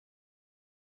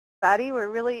everybody. We're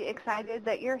really excited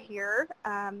that you're here.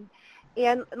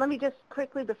 And let me just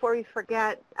quickly, before we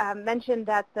forget, mention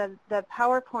that the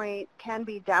PowerPoint can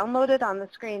be downloaded on the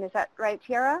screen. Is that right,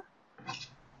 Tiara?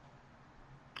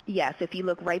 Yes, if you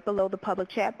look right below the public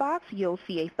chat box, you'll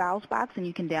see a files box, and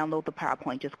you can download the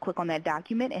PowerPoint. Just click on that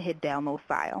document and hit download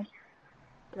file.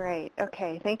 Great.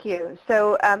 Okay. Thank you.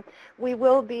 So we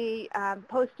will be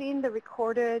posting the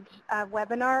recorded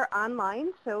webinar online,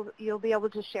 so you'll be able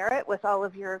to share it with all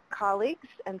of your colleagues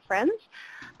and friends.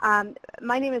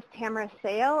 My name is Tamara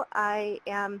Sale. I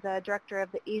am the director of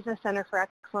the ESA Center for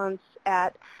Excellence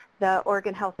at the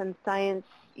Oregon Health and Science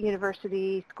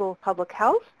University School of Public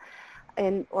Health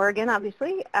in Oregon,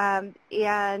 obviously. And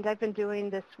I've been doing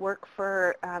this work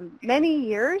for many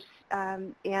years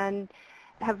and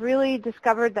have really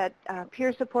discovered that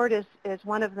peer support is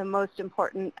one of the most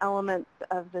important elements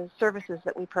of the services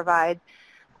that we provide.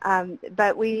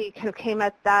 But we kind of came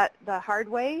at that the hard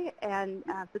way, and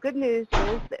the good news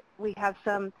is that we have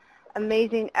some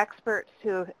amazing experts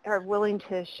who are willing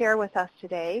to share with us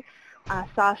today,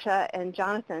 Sasha and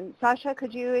Jonathan. Sasha,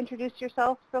 could you introduce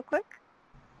yourself real quick?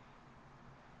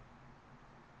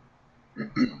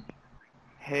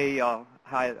 Hey y'all,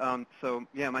 hi. So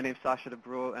yeah, my name's Sasha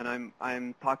DeBrule, and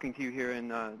I'm talking to you here in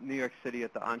New York City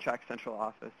at the OnTrack Central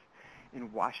Office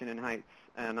in Washington Heights,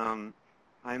 and I'm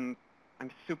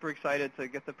super excited to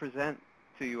get to present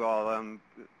to you all.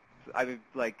 I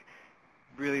like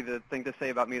really the thing to say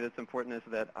about me that's important is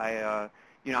that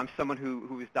I'm someone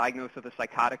who was diagnosed with a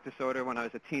psychotic disorder when I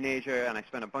was a teenager, and I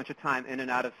spent a bunch of time in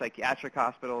and out of psychiatric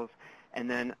hospitals, and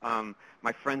then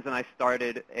my friends and I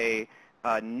started a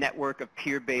network of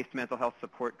peer-based mental health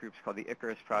support groups called the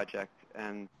Icarus Project,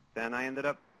 and then I ended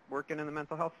up working in the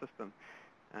mental health system.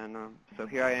 And so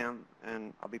here I am,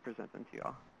 and I'll be presenting to you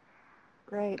all.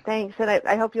 Great, thanks. And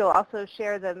I hope you'll also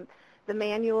share the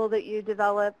manual that you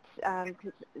developed.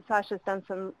 Sasha's done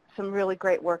some really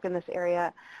great work in this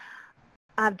area.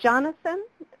 Jonathan,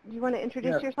 do you want to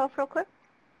introduce yourself real quick?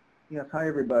 Yes, hi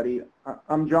everybody.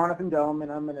 I'm Jonathan Delman.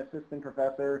 I'm an assistant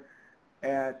professor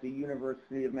at the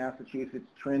University of Massachusetts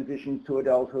Transitions to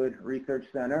Adulthood Research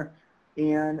Center.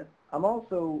 And I'm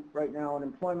also right now an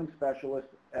employment specialist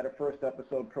at a first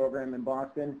episode program in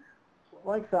Boston.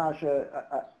 Like Sasha,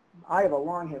 I have a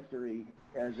long history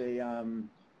as a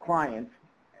client,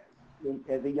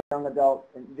 as a young adult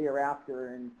and thereafter,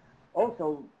 and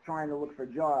also trying to look for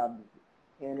jobs.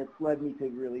 And it's led me to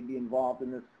really be involved in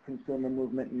this consumer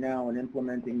movement now and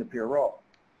implementing the peer role.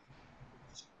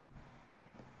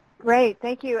 Great,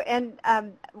 thank you. And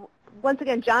once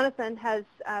again, Jonathan has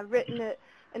written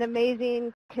an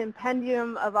amazing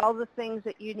compendium of all the things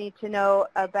that you need to know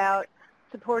about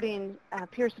supporting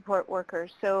peer support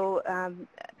workers. So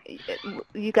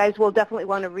you guys will definitely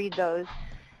want to read those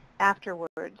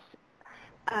afterwards.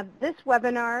 This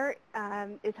webinar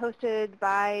is hosted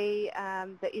by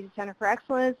the ESA Center for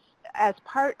Excellence as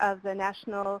part of the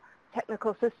National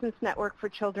Technical Assistance Network for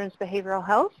Children's Behavioral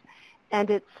Health, and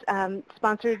it's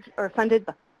sponsored or funded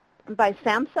by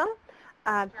SAMHSA.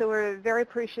 So we're very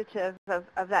appreciative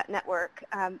of that network.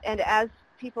 And as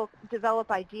people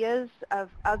develop ideas of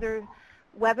other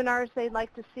webinars they'd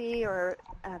like to see or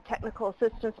technical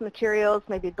assistance materials,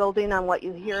 maybe building on what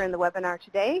you hear in the webinar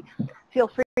today, feel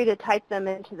free to type them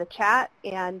into the chat,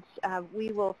 and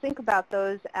we will think about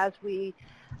those as we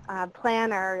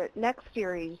plan our next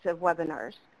series of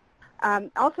webinars.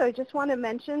 Also, I just want to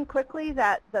mention quickly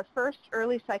that the first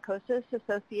early psychosis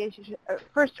meeting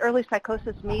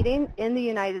in the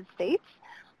United States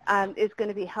is going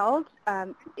to be held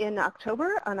in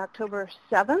October, on October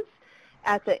 7th,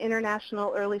 at the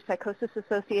International Early Psychosis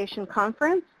Association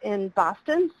Conference in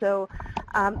Boston. So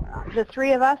the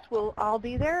three of us will all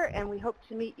be there, and we hope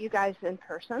to meet you guys in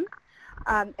person.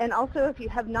 And also, if you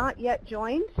have not yet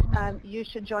joined, you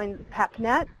should join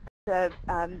PAPNet, the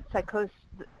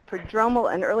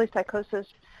Prodromal and Early Psychosis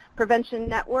Prevention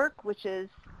Network, which is,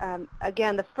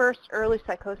 again, the first early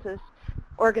psychosis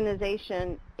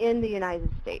organization in the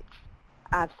United States.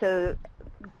 So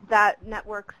that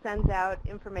network sends out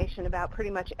information about pretty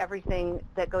much everything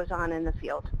that goes on in the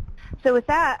field. So with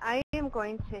that, I am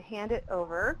going to hand it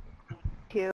over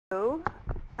to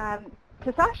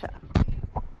Sasha.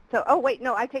 So, oh wait,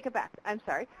 no, I take it back. I'm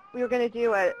sorry. We were going to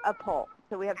do a poll.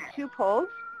 So we have two polls.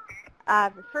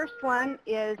 The first one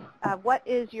is, what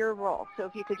is your role? So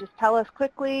if you could just tell us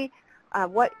quickly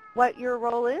what your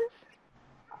role is.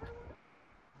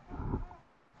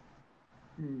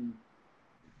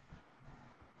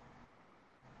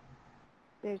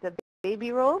 There's a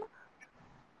baby roll.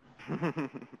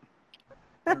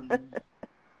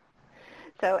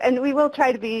 So, and we will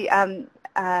try to be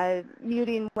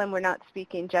muting when we're not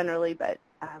speaking generally, but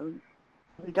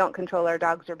we don't control our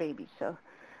dogs or babies. So,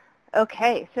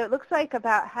 okay, so it looks like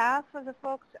about half of the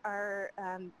folks are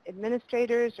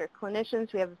administrators or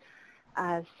clinicians. We have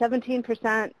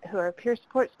 17% who are peer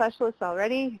support specialists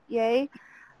already, yay.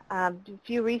 A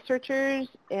few researchers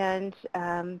and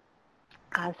some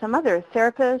other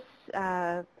therapists.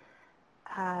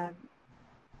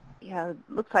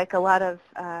 Looks like a lot of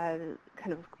kind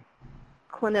of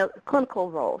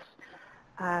clinical roles,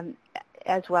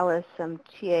 as well as some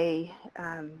TA,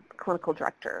 clinical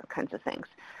director kinds of things.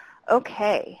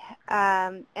 Okay,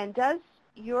 and does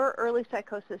your early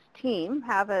psychosis team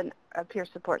have a peer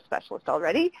support specialist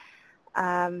already?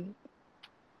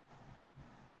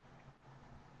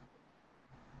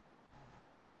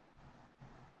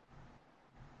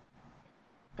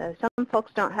 So some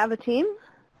folks don't have a team,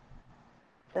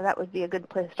 so that would be a good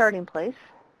starting place.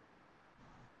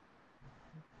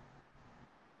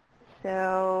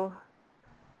 So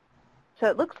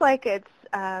it looks like it's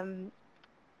kind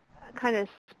of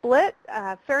split.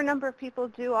 A fair number of people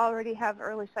do already have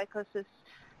early psychosis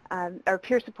or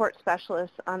peer support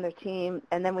specialists on their team,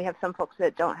 and then we have some folks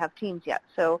that don't have teams yet.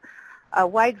 So a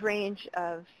wide range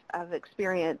of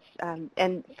experience.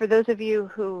 And for those of you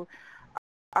who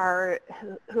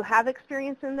have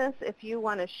experience in this, if you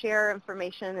want to share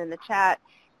information in the chat,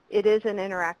 it is an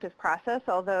interactive process,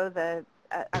 although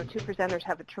our two presenters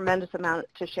have a tremendous amount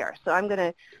to share. So I'm going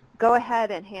to go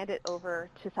ahead and hand it over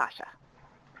to Sasha.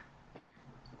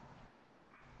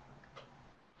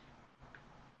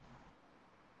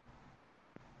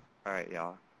 All right,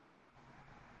 y'all.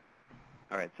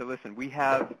 All right, so listen, we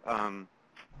have a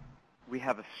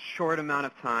short amount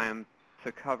of time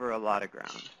to cover a lot of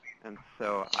ground. And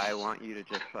so I want you to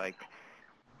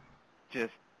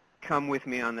just come with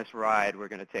me on this ride we're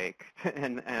going to take,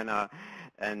 and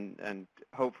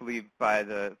hopefully by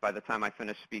the time I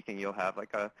finish speaking, you'll have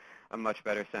like a much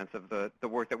better sense of the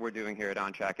work that we're doing here at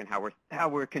OnTrack and how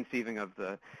we're conceiving of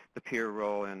the peer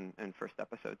role in first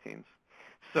episode teams.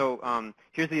 So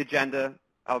here's the agenda.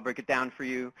 I'll break it down for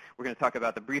you. We're going to talk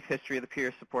about the brief history of the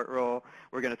peer support role.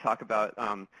 We're going to talk about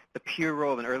the peer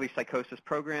role in early psychosis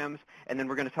programs. And then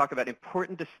we're going to talk about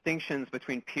important distinctions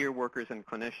between peer workers and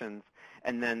clinicians.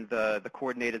 And then the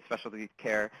coordinated specialty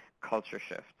care culture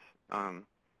shift. And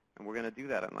we're going to do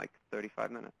that in like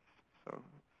 35 minutes. So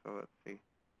let's see.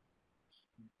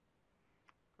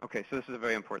 Okay, so this is a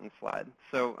very important slide.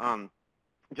 So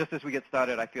just as we get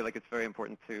started, I feel like it's very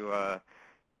important to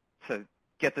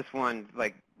get this one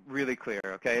like really clear,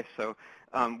 okay? So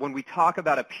when we talk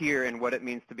about a peer and what it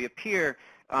means to be a peer,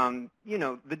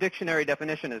 the dictionary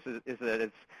definition is that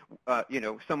it's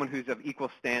someone who's of equal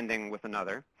standing with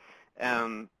another,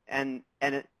 and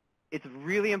it's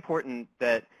really important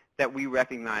that we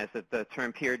recognize that the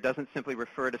term peer doesn't simply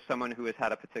refer to someone who has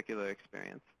had a particular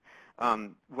experience.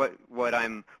 What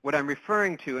I'm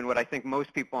referring to, and what I think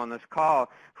most people on this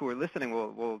call who are listening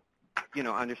will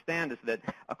understand, is that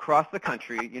across the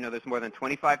country, there's more than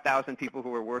 25,000 people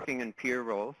who are working in peer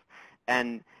roles,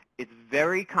 and it's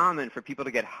very common for people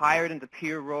to get hired into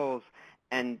peer roles,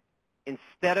 and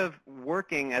instead of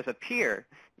working as a peer,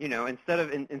 instead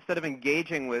of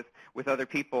engaging with other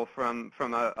people from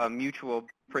a mutual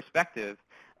perspective,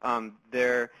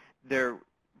 they're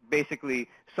basically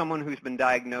someone who's been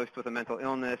diagnosed with a mental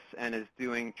illness and is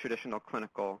doing traditional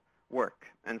clinical work.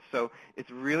 And so it's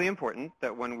really important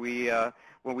that when we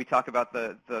talk about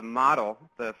the model,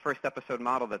 the first episode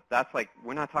model, that's like,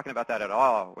 we're not talking about that at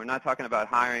all. We're not talking about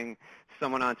hiring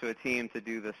someone onto a team to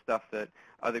do the stuff that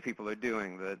other people are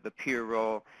doing. The peer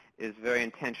role is very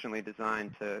intentionally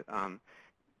designed to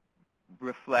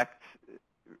reflect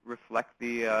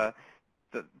the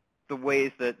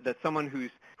ways that someone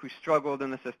who's struggled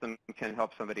in the system can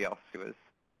help somebody else who is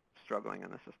struggling in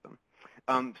the system.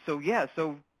 So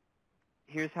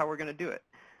here's how we're going to do it.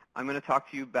 I'm going to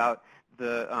talk to you about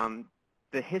the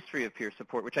history of peer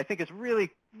support, which I think is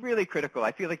really, really critical.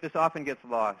 I feel like this often gets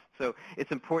lost. So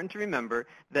it's important to remember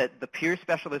that the peer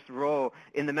specialist role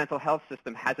in the mental health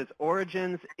system has its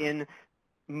origins in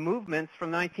movements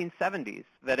from the 1970s,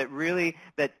 that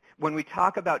when we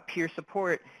talk about peer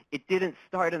support, it didn't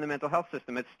start in the mental health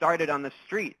system. It started on the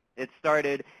street. It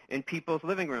started in people's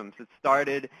living rooms. It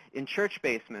started in church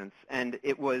basements. And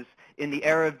it was in the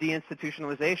era of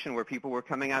deinstitutionalization where people were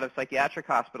coming out of psychiatric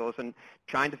hospitals and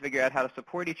trying to figure out how to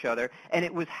support each other. And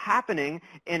it was happening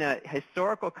in a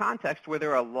historical context where there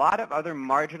were a lot of other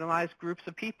marginalized groups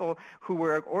of people who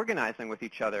were organizing with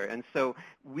each other. And so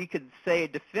we could say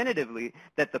definitively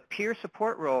that the peer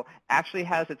support role actually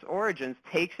has its origins,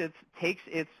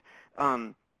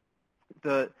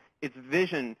 its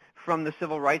vision from the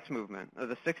civil rights movement of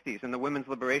the 60s and the women's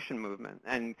liberation movement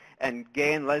and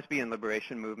gay and lesbian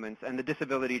liberation movements and the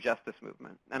disability justice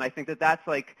movement. And I think that that's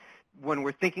like, when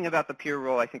we're thinking about the peer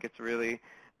role, I think it's really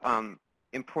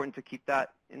important to keep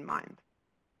that in mind.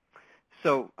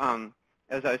 So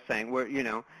as I was saying,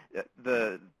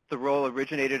 the role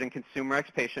originated in consumer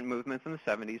ex-patient movements in the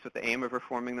 70s with the aim of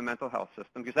reforming the mental health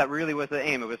system, because that really was the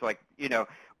aim. It was like,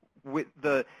 with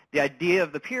the idea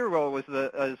of the peer role was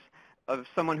of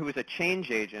someone who was a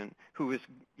change agent, who was,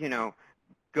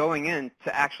 going in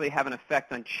to actually have an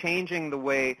effect on changing the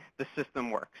way the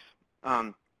system works.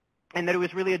 And that it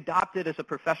was really adopted as a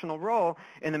professional role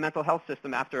in the mental health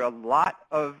system after a lot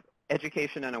of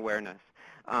education and awareness.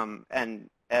 And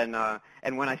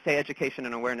when I say education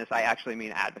and awareness, I actually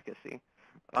mean advocacy,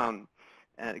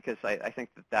 because I think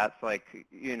that that's like,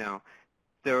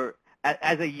 there,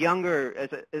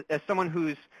 as someone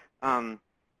who's,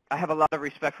 I have a lot of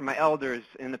respect for my elders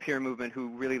in the peer movement who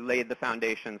really laid the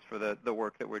foundations for the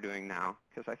work that we're doing now,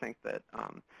 because I think that,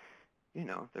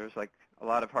 there's like a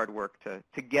lot of hard work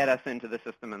to get us into the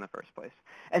system in the first place.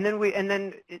 And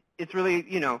then it's really,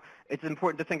 it's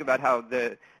important to think about how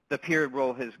the peer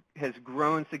role has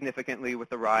grown significantly with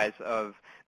the rise of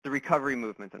the recovery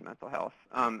movement in mental health.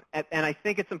 And I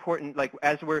think it's important, like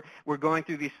as we're going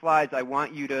through these slides, I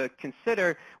want you to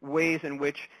consider ways in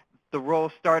which the role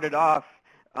started off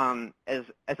as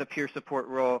a peer support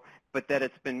role, but that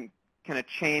it's been kind of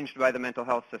changed by the mental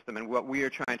health system. And what we are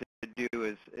trying to do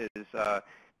is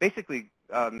basically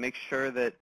make sure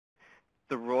that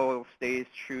the role stays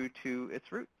true to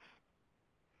its roots.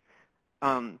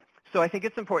 So I think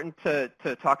it's important to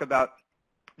talk about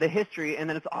the history, and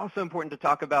then it's also important to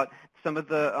talk about some of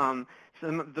the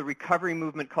recovery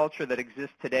movement culture that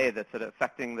exists today that's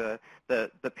affecting the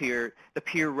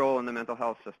peer role in the mental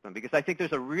health system. Because I think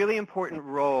there's a really important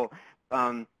role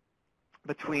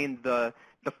between the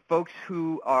folks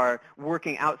who are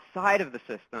working outside of the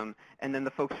system and then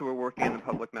the folks who are working in the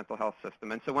public mental health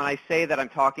system. And so when I say that I'm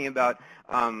talking about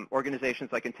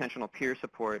organizations like Intentional Peer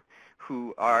Support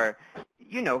who are,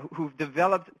 who've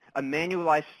developed a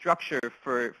manualized structure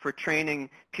for training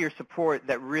peer support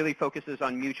that really focuses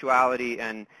on mutuality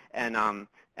and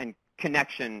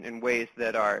connection in ways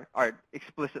that are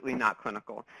explicitly not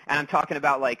clinical. And I'm talking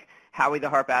about like Howie the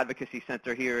Harp Advocacy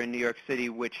Center here in New York City,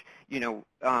 which,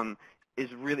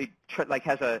 is really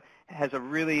has a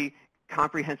really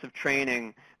comprehensive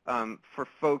training for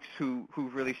folks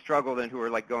who've really struggled and who are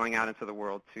like going out into the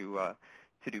world to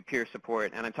do peer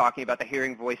support. And I'm talking about the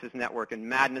Hearing Voices Network and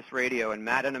Madness Radio and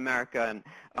Mad in America.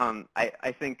 And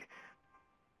I think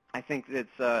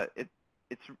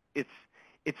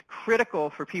it's critical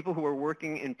for people who are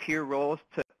working in peer roles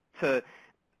to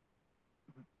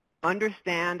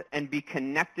understand and be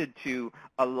connected to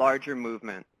a larger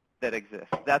movement that exists.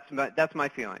 That's my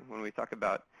feeling when we talk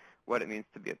about what it means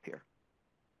to be a peer.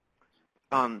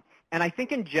 And I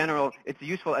think in general, it's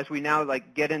useful as we now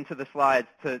like get into the slides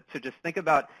to just think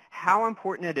about how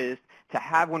important it is to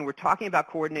have, when we're talking about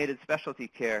coordinated specialty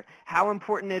care, how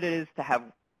important it is to have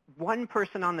one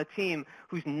person on the team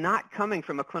who's not coming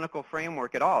from a clinical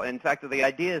framework at all. In fact, the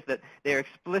idea is that they're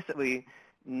explicitly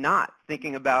not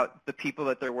thinking about the people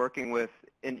that they're working with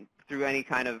through any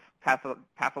kind of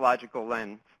pathological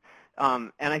lens.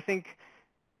 And I think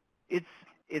it's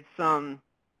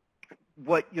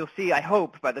what you'll see, I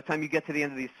hope, by the time you get to the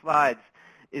end of these slides,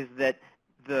 is that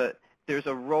there's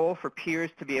a role for peers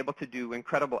to be able to do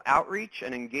incredible outreach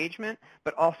and engagement,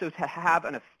 but also to have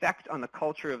an effect on the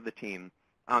culture of the team,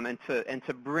 and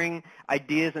to bring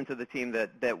ideas into the team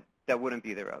that wouldn't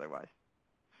be there otherwise.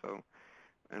 So,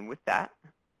 and with that,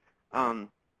 so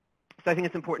I think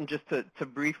it's important just to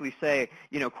briefly say,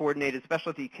 coordinated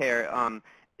specialty care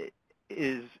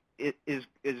is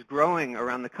growing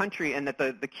around the country, and that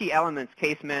the key elements,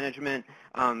 case management,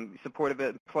 supportive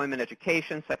employment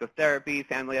education, psychotherapy,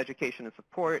 family education and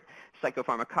support,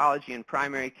 psychopharmacology, and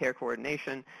primary care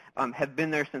coordination have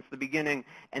been there since the beginning,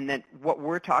 and that what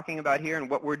we're talking about here and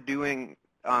what we're doing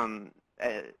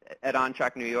at On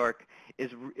Track New York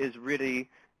is really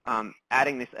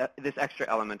adding this extra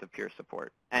element of peer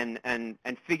support and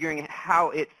figuring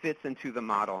how it fits into the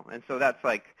model. And so that's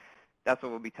what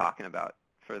we'll be talking about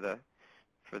for the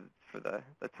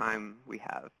time we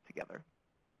have together.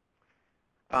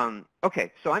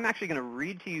 Okay, so I'm actually going to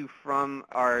read to you from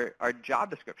our job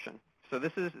description. So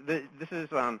this is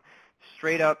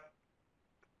straight up,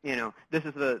 this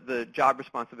is the job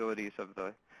responsibilities of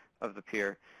the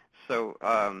peer. So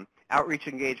outreach,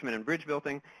 engagement, and bridge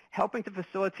building, helping to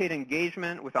facilitate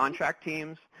engagement with on-track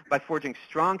teams by forging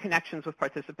strong connections with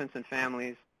participants and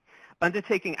families,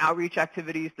 undertaking outreach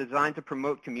activities designed to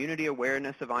promote community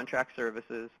awareness of on-track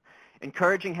services,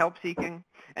 encouraging help seeking,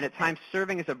 and at times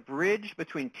serving as a bridge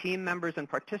between team members and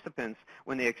participants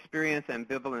when they experience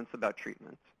ambivalence about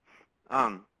treatment.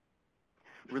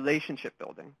 Relationship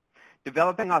building.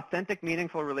 Developing authentic,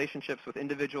 meaningful relationships with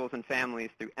individuals and families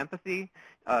through empathy,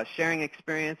 sharing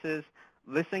experiences,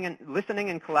 listening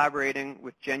and collaborating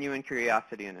with genuine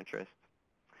curiosity and interest.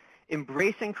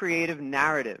 Embracing creative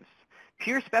narratives.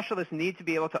 Peer specialists need to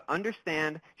be able to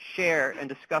understand, share, and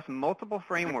discuss multiple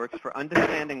frameworks for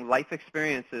understanding life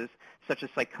experiences, such as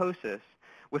psychosis,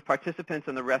 with participants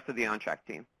and the rest of the on-track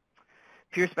team.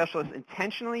 Peer specialists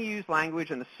intentionally use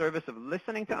language in the service of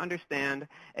listening to understand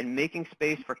and making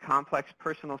space for complex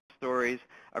personal stories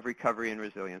of recovery and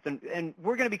resilience. And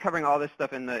we're going to be covering all this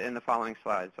stuff in the following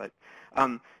slides.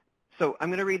 So I'm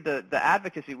going to read the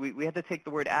advocacy. We had to take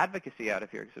the word advocacy out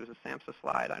of here because it was a SAMHSA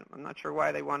slide. I'm not sure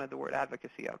why they wanted the word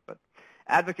advocacy out, but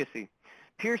advocacy.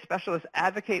 Peer specialists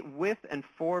advocate with and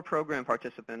for program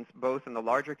participants, both in the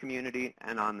larger community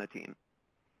and on the team.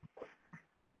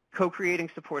 Co-creating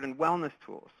support and wellness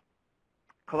tools.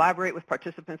 Collaborate with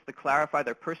participants to clarify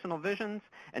their personal visions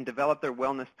and develop their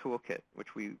wellness toolkit,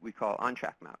 which we call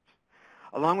on-track maps.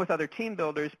 Along with other team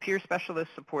builders, peer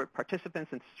specialists support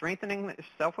participants in strengthening their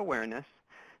self-awareness,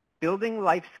 building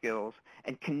life skills,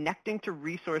 and connecting to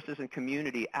resources and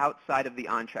community outside of the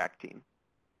on-track team.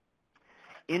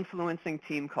 Influencing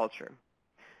team culture.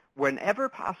 Whenever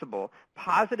possible,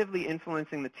 positively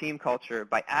influencing the team culture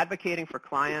by advocating for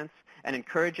clients and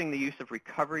encouraging the use of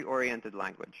recovery-oriented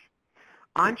language.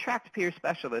 On-track peer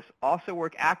specialists also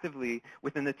work actively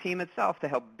within the team itself to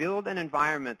help build an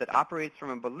environment that operates from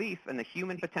a belief in the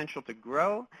human potential to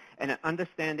grow and an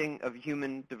understanding of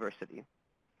human diversity.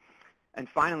 And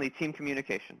finally, team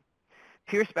communication.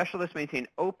 Peer specialists maintain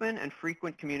open and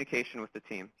frequent communication with the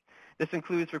team. This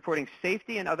includes reporting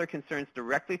safety and other concerns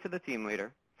directly to the team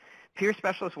leader. Peer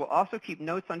specialists will also keep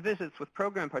notes on visits with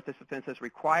program participants as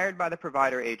required by the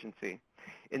provider agency.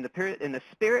 In the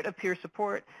spirit of peer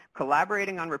support,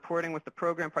 collaborating on reporting with the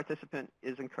program participant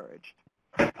is encouraged.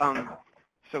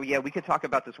 So yeah, we could talk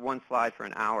about this one slide for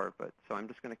an hour, but so I'm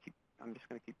just going to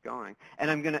keep going. And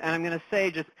I'm going to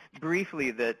say just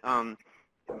briefly that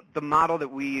the model that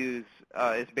we use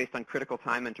is based on critical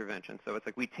time intervention. So it's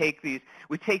like we take these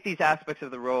aspects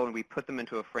of the role and we put them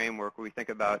into a framework where we think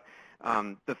about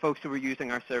the folks who are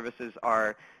using our services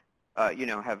are,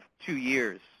 have 2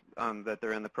 years that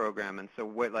they're in the program, and so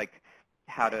what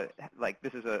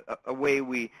this is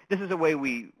a way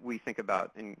we think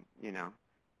about and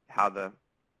how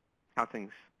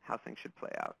things should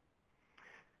play out.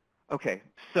 Okay,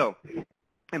 so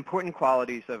important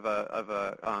qualities of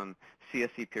a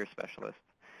CSC peer specialist.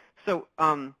 So,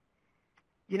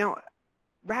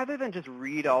 rather than just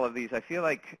read all of these, I feel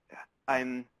like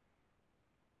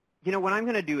what I'm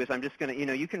going to do is I'm just going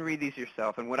to, you can read these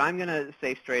yourself, and what I'm going to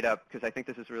say straight up, because I think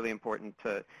this is really important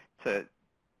to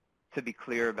be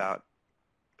clear about,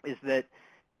 is that,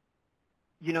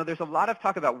 there's a lot of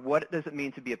talk about what does it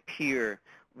mean to be a peer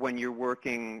when you're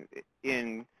working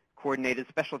in coordinated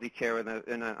specialty care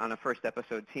on a first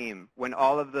episode team, when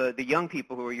all of the young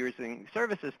people who are using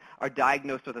services are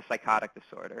diagnosed with a psychotic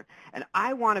disorder. And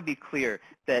I want to be clear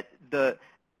that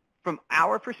from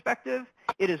our perspective,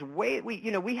 it is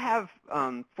we have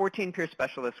 14 peer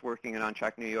specialists working in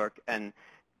On-Track New York, and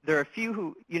there are a few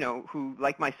who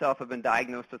like myself have been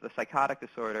diagnosed with a psychotic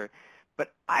disorder,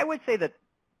 but I would say that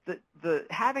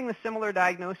having the similar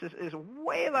diagnosis is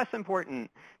way less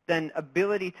important than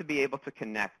ability to be able to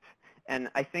connect.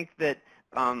 And I think that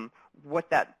what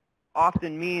that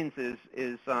often means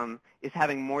is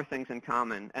having more things in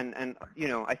common. And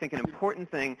I think an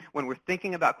important thing when we're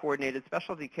thinking about coordinated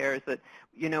specialty care is that,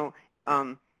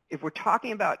 if we're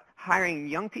talking about hiring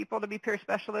young people to be peer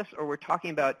specialists, or we're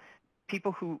talking about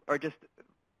people who are just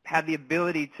have the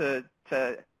ability to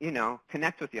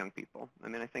connect with young people. I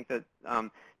mean, I think that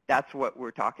that's what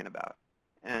we're talking about.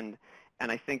 And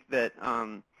I think that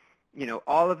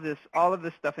all of this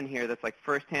stuff in here that's like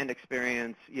firsthand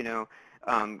experience,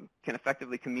 can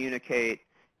effectively communicate,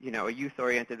 a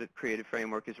youth-oriented creative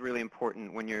framework is really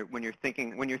important when you're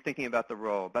thinking about the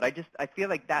role. But I feel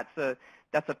like that's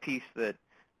a piece that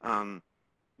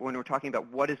when we're talking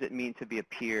about what does it mean to be a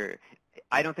peer,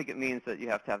 I don't think it means that you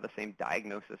have to have the same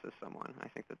diagnosis as someone. I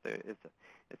think that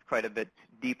it's quite a bit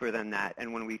deeper than that.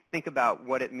 And when we think about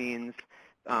what it means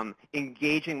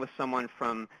engaging with someone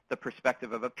from the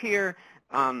perspective of a peer,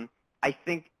 I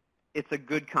think it's a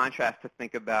good contrast to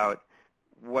think about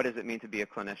what does it mean to be a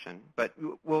clinician. But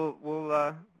we'll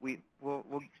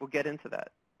get into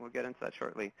that. We'll get into that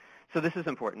shortly. So this is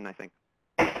important, I think.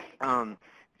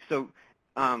 So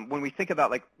when we think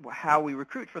about like how we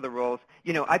recruit for the roles,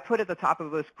 I put at the top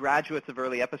of the list graduates of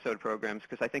early episode programs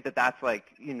because I think that that's like,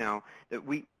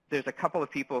 that there's a couple of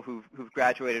people who've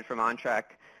graduated from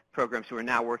on-track programs who are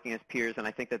now working as peers, and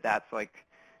I think that that's like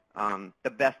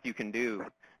the best you can do,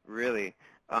 really.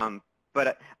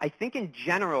 But I think in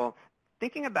general,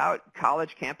 thinking about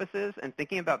college campuses and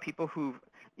thinking about people who've,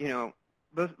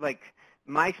 those like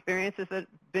my experiences have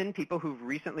been people who've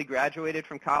recently graduated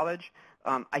from college.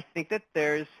 I think that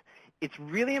it's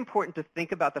really important to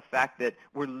think about the fact that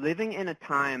we're living in a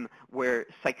time where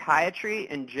psychiatry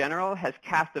in general has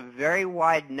cast a very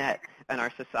wide net in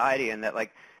our society, and that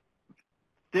like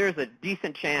there's a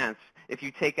decent chance if you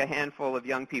take a handful of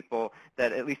young people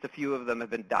that at least a few of them have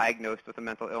been diagnosed with a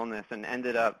mental illness and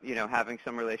ended up, having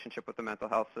some relationship with the mental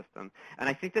health system. And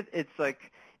I think that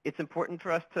it's important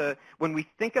for us to, when we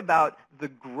think about the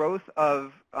growth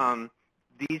of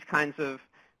these kinds of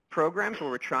programs where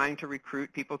we're trying to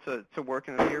recruit people to work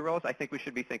in the peer roles, I think we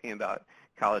should be thinking about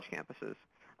college campuses.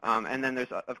 And then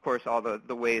there's, of course, all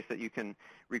the ways that you can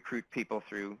recruit people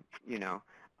through,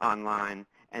 online.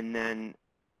 And then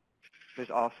there's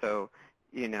also,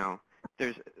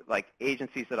 there's like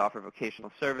agencies that offer vocational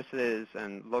services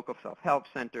and local self-help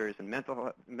centers and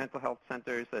mental health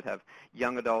centers that have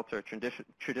young adults or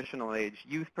traditional age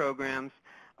youth programs.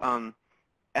 And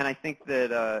I think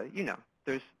that,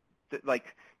 there's like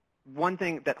one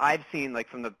thing that I've seen like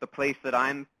from the place that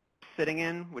I'm sitting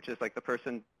in, which is like the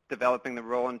person developing the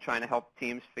role and trying to help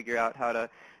teams figure out how to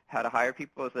hire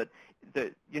people, is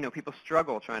that people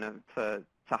struggle trying to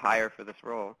hire for this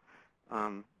role.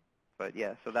 But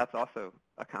yeah, so that's also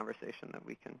a conversation that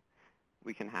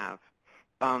we can have.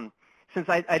 Since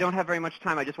I don't have very much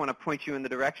time, I just want to point you in the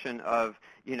direction of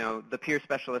the peer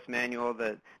specialist manual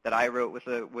that I wrote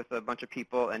with a bunch of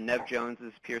people, and Nev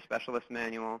Jones's peer specialist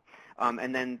manual,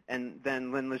 and then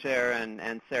Lynn Legere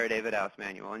and Sarah Davidow's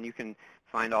manual, and you can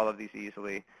find all of these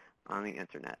easily on the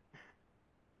internet.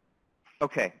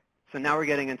 Okay. So now we're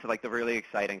getting into like the really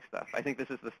exciting stuff. I think this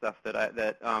is the stuff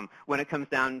that when it comes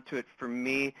down to it for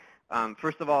me,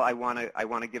 first of all, I want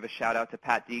to give a shout out to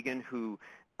Pat Deegan, who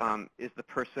is the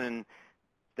person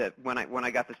that when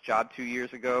I got this job 2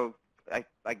 years ago, I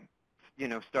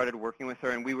started working with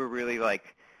her, and we were really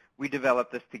like, we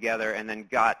developed this together, and then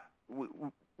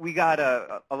we got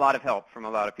a lot of help from a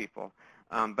lot of people.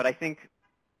 But I think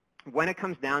when it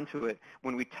comes down to it,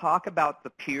 when we talk about the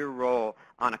peer role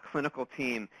on a clinical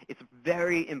team, it's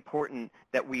very important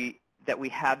that we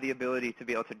have the ability to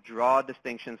be able to draw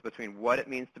distinctions between what it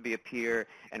means to be a peer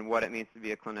and what it means to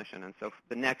be a clinician. And so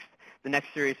the next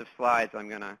series of slides, I'm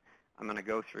gonna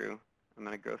go through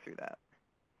that.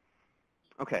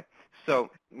 Okay, so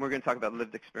we're gonna talk about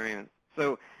lived experience.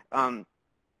 So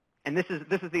and this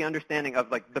is the understanding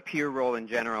of like the peer role in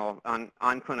general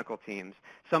on clinical teams.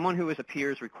 Someone who is a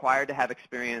peer is required to have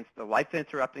experienced a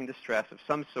life-interrupting distress of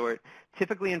some sort,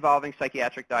 typically involving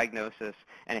psychiatric diagnosis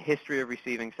and a history of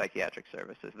receiving psychiatric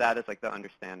services. That is like the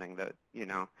understanding that,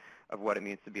 of what it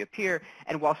means to be a peer.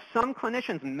 And while some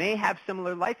clinicians may have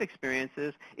similar life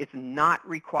experiences, it's not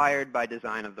required by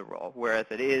design of the role, whereas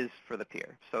it is for the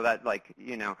peer. So that like,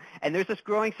 and there's this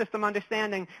growing system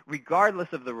understanding,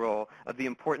 regardless of the role, of the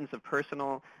importance of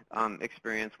personal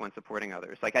experience when supporting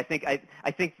others. Like I think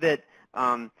that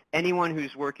anyone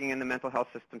who's working in the mental health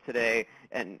system today,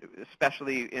 and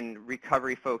especially in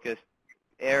recovery-focused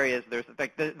areas, there's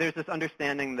this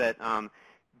understanding that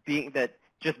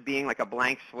just being like a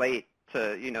blank slate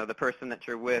to the person that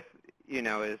you're with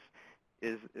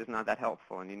is not that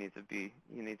helpful, and you need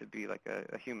to be like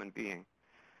a human being.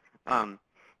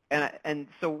 And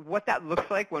so what that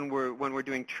looks like when we're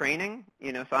doing training,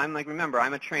 so I'm like, remember,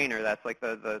 I'm a trainer. That's like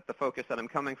the focus that I'm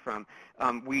coming from.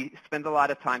 We spend a lot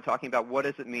of time talking about what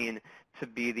does it mean to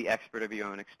be the expert of your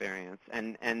own experience,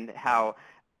 and how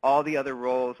all the other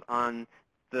roles on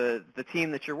the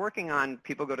team that you're working on,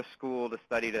 people go to school to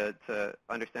study to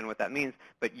understand what that means,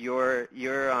 but your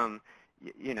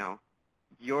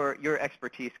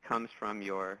expertise comes from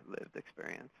your lived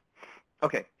experience.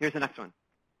 Okay, here's the next one.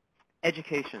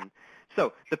 Education.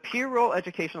 So the peer role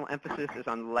educational emphasis is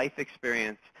on life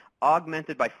experience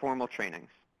augmented by formal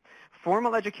trainings.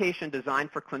 Formal education designed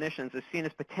for clinicians is seen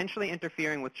as potentially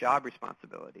interfering with job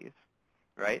responsibilities,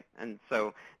 right? And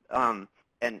so, and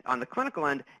on the clinical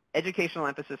end, educational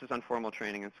emphasis is on formal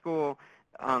training in school.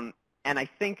 And I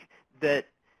think that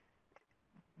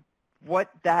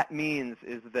what that means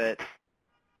is that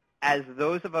as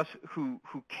those of us who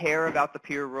care about the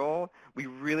peer role, we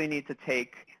really need to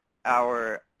take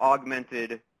our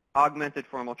augmented augmented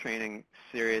formal training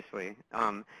seriously.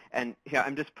 And yeah,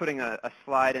 I'm just putting a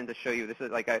slide in to show you. This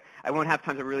is like I won't have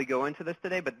time to really go into this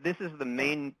today, but this is the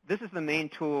main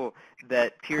tool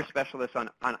that peer specialists on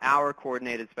our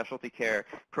coordinated specialty care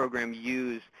program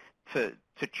use to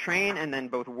train and then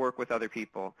both work with other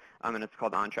people. And it's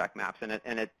called On-Track Maps, and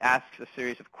it asks a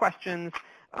series of questions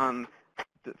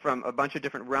from a bunch of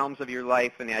different realms of your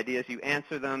life, and the idea is you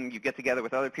answer them, you get together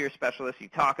with other peer specialists, you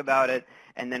talk about it,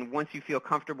 and then once you feel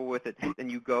comfortable with it, then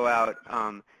you go out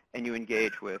and you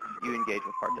engage with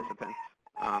participants.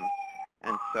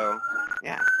 And so,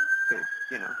 yeah,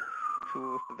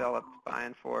 tools developed by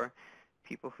and for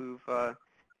people who've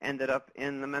ended up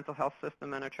in the mental health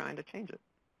system and are trying to change it.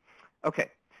 Okay,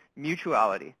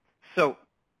 mutuality. So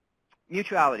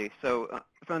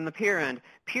from the peer end,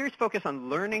 peers focus on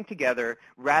learning together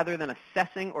rather than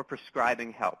assessing or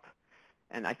prescribing help.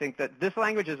 And I think that this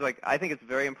language is I think it's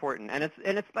very important. And it's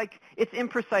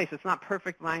imprecise. It's not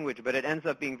perfect language, but it ends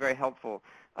up being very helpful.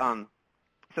 So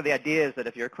the idea is that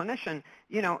if you're a clinician,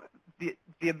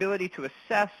 the ability to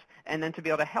assess and then to be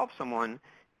able to help someone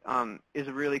is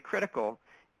really critical.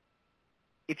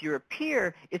 If you're a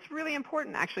peer, it's really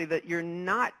important, actually, that you're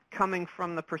not coming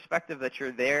from the perspective that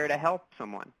you're there to help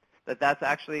someone. That's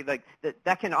actually,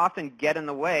 that can often get in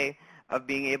the way of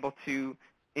being able to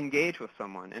engage with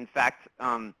someone. In fact,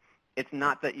 it's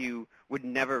not that you would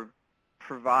never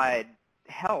provide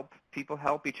help. People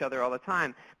help each other all the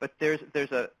time. But there's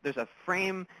a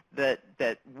frame that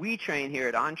we train here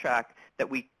at OnTrack that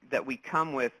we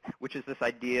come with, which is this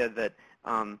idea that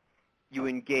you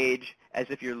engage as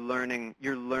if you're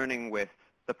learning with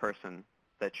the person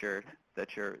that you're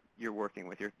working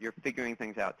with. You're figuring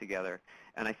things out together,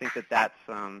 and I think that's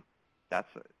a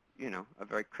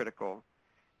very critical.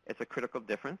 It's a critical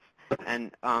difference.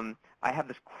 And I have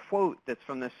this quote that's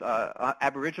from this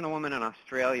Aboriginal woman in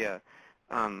Australia,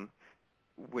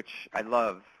 which I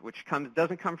love, which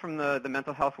doesn't come from the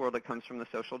mental health world. It comes from the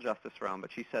social justice realm.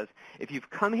 But she says, "If you've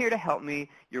come here to help me,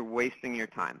 you're wasting your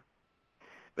time.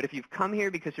 But if you've come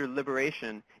here because your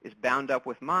liberation is bound up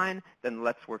with mine, then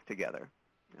let's work together."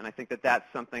 And I think that that's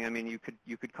something. I mean, you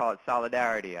could call it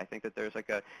solidarity. I think that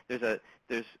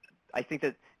I think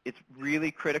that it's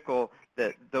really critical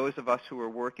that those of us who are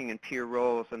working in peer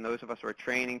roles and those of us who are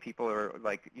training people, or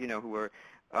who are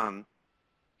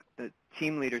the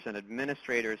team leaders and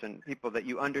administrators and people, that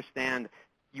you understand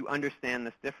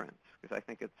this difference, because I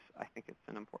think it's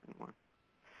an important one.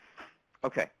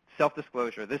 Okay,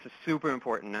 self-disclosure. This is super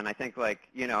important, and I think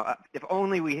if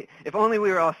only we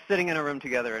were all sitting in a room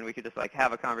together and we could just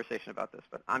have a conversation about this,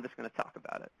 but I'm just going to talk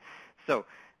about it. So,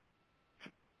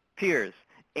 peers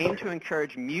aim to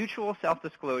encourage mutual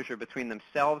self-disclosure between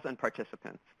themselves and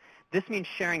participants. This means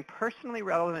sharing personally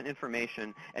relevant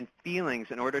information and feelings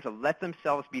in order to let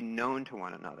themselves be known to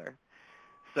one another.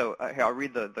 So here, I'll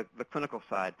read the clinical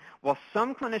side. While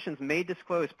some clinicians may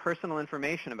disclose personal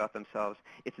information about themselves,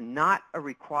 it's not a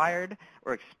required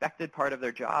or expected part of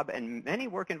their job, and many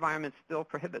work environments still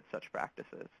prohibit such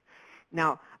practices.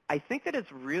 Now, I think that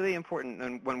it's really important,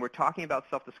 and when we're talking about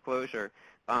self-disclosure,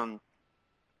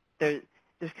 there's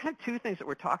kind of two things that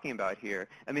we're talking about here.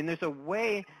 I mean, there's a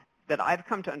way that I've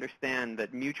come to understand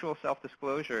that mutual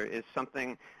self-disclosure is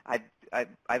something. I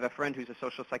have a friend who's a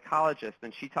social psychologist,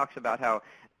 and she talks about how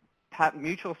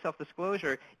mutual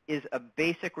self-disclosure is a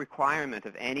basic requirement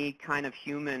of any kind of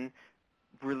human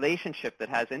relationship that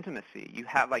has intimacy. You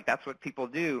have that's what people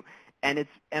do, and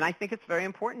I think it's very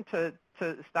important to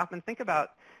stop and think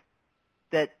about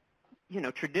that.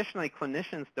 Traditionally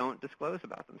clinicians don't disclose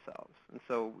about themselves, and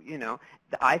so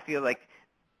I feel like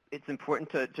it's important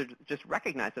to just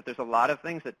recognize that there's a lot of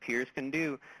things that peers can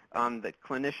do that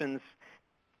clinicians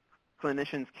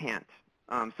can't.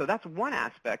 So that's one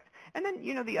aspect, and then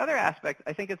the other aspect,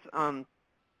 I think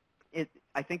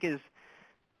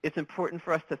it's important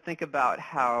for us to think about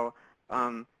how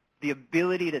the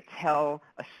ability to tell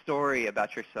a story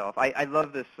about yourself. I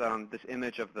love this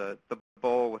image of the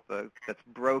bowl that's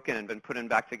broken and been put in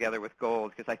back together with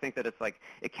gold, because I think that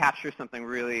it captures something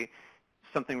really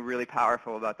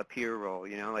powerful about the peer role,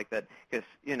 that, because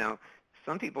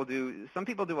some people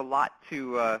do a lot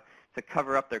to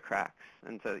cover up their cracks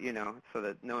and to so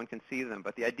that no one can see them.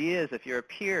 But the idea is, if you're a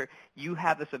peer, you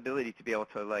have this ability to be able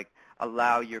to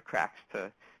allow your cracks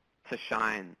to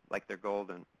shine like they're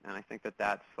golden, and I think that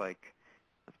that's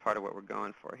part of what we're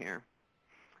going for here.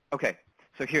 Okay,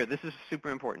 so here, this is super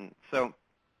important. So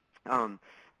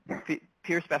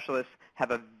peer specialists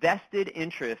have a vested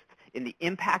interest in the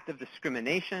impact of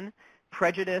discrimination,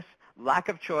 prejudice, lack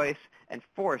of choice, and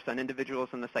force on individuals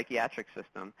in the psychiatric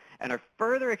system, and are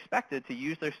further expected to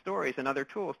use their stories and other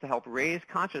tools to help raise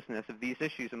consciousness of these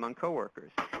issues among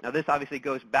coworkers. Now, this obviously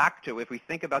goes back to, if we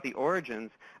think about the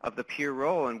origins of the peer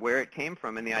role and where it came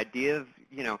from, and the idea of,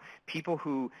 people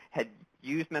who had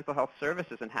used mental health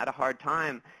services and had a hard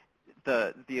time,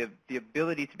 the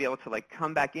ability to be able to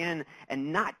come back in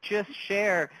and not just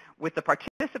share with the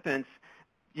participants,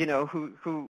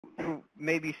 who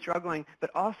may be struggling, but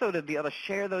also to be able to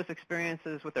share those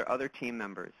experiences with their other team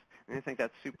members. And I think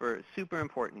that's super, super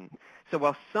important. So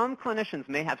while some clinicians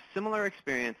may have similar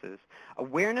experiences,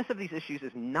 awareness of these issues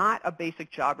is not a basic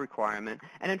job requirement.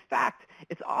 And in fact,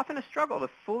 it's often a struggle to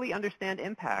fully understand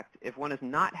impact if one has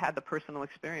not had the personal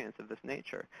experience of this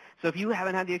nature. So if you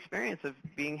haven't had the experience of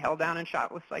being held down and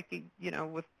shot with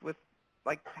with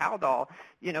Haldol,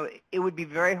 it would be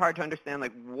very hard to understand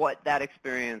what that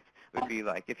experience would be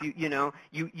like. If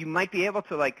you might be able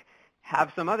to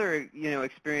have some other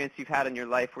experience you've had in your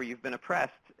life where you've been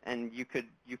oppressed, and you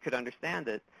could understand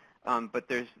it. But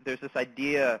there's this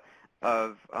idea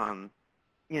of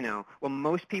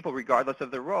most people, regardless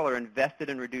of their role, are invested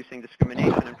in reducing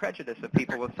discrimination and prejudice of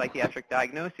people with psychiatric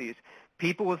diagnoses.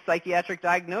 People with psychiatric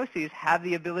diagnoses have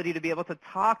the ability to be able to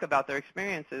talk about their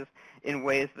experiences in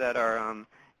ways that are,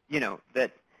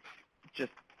 that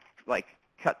just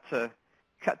cut to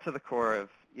the core of,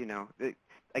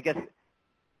 I guess,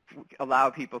 allow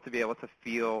people to be able to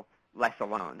feel less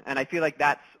alone. And I feel like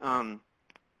that's,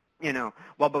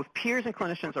 while both peers and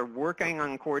clinicians are working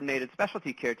on coordinated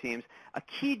specialty care teams, a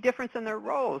key difference in their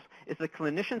roles is that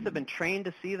clinicians have been trained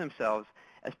to see themselves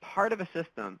as part of a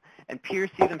system, and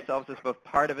peers see themselves as both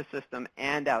part of a system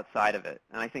and outside of it.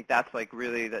 And I think that's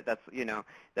really,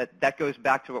 that goes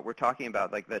back to what we're talking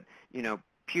about, that,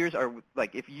 peers are,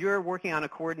 if you're working on a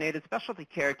coordinated specialty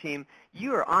care team,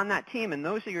 you are on that team, and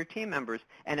those are your team members.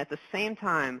 And at the same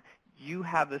time, you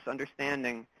have this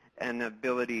understanding and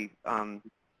ability,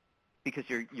 because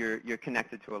you're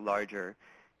connected to a larger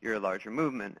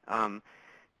movement.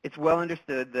 It's well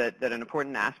understood that an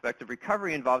important aspect of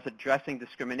recovery involves addressing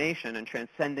discrimination and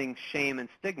transcending shame and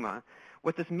stigma.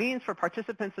 What this means for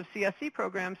participants of CSC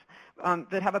programs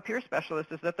that have a peer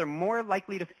specialist is that they're more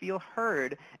likely to feel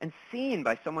heard and seen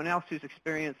by someone else who's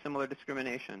experienced similar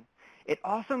discrimination. It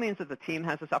also means that the team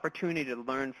has this opportunity to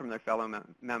learn from their fellow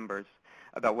members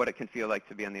about what it can feel like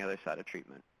to be on the other side of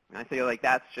treatment. And I feel like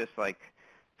that's just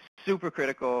super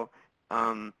critical.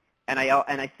 And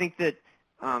I think that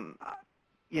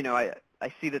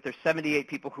I see that there's 78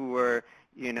 people who are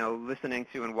listening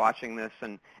to and watching this,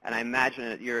 and I imagine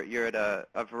that you're at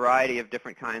a variety of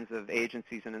different kinds of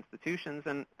agencies and institutions,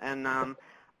 and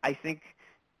I think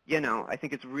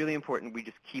it's really important we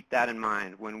just keep that in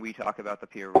mind when we talk about the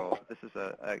peer role. This is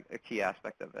a key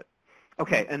aspect of it.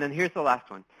 Okay, and then here's the last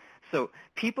one. So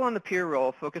people in the peer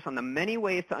role focus on the many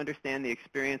ways to understand the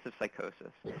experience of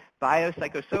psychosis: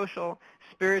 biopsychosocial,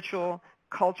 spiritual,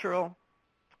 cultural.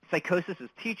 Psychosis is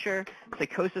teacher.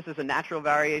 Psychosis is a natural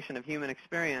variation of human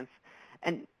experience.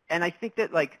 And I think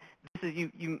that this is,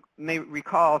 you may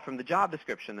recall from the job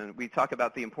description, and we talk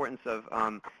about the importance of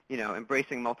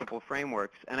embracing multiple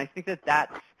frameworks. And I think that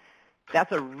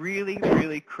that's a really,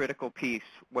 really critical piece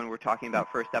when we're talking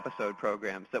about first episode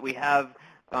programs, that we have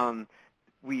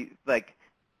we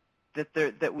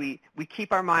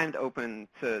keep our mind open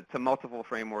to multiple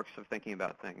frameworks of thinking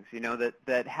about things.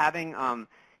 That having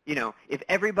if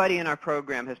everybody in our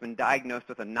program has been diagnosed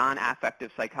with a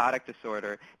non-affective psychotic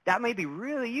disorder, that may be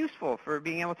really useful for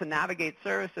being able to navigate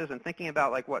services and thinking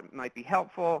about what might be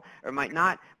helpful or might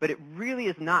not, but it really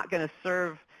is not going to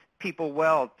serve people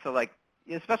well to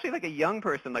especially a young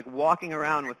person walking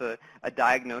around with a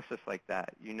diagnosis like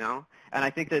that, And I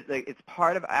think that it's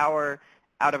part of our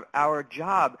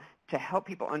job to help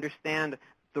people understand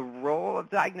the role of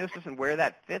diagnosis and where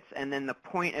that fits, and then the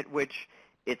point at which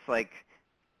it's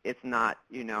it's not,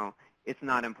 it's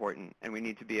not important, and we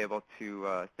need to be able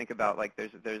to think about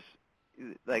there's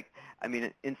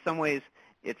in some ways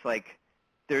it's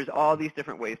there's all these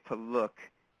different ways to look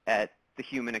at the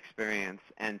human experience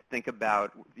and think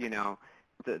about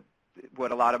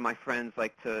what a lot of my friends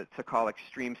like to call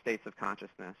extreme states of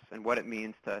consciousness, and what it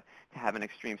means to have an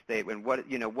extreme state, and what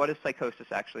does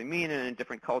psychosis actually mean, and in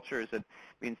different cultures it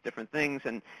means different things,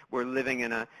 and we're living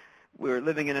in a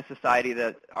society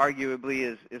that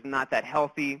arguably is not that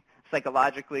healthy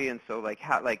psychologically, and so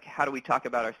how do we talk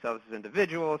about ourselves as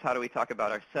individuals? How do we talk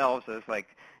about ourselves as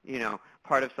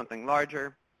part of something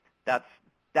larger? That's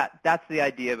the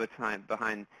idea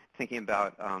behind thinking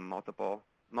about multiple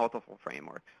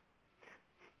frameworks.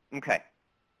 Okay,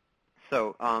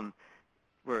 so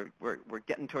we're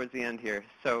getting towards the end here.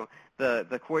 So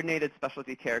the coordinated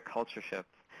specialty care culture shift.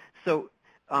 So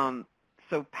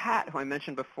so Pat, who I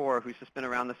mentioned before, who's just been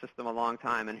around the system a long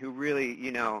time and who really,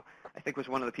 I think was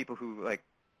one of the people who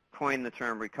coined the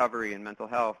term recovery in mental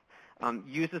health,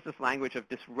 uses this language of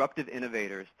disruptive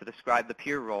innovators to describe the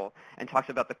peer role and talks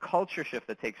about the culture shift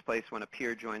that takes place when a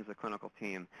peer joins the clinical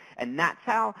team. And that's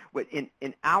how,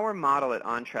 in our model at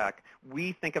OnTrack,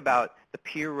 we think about the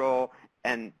peer role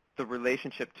and the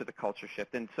relationship to the culture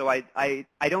shift. And so I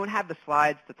don't have the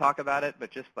slides to talk about it,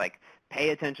 but just pay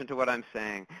attention to what I'm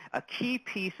saying. A key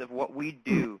piece of what we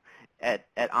do at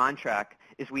OnTrack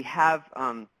is we have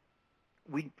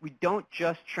we don't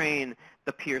just train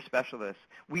the peer specialists.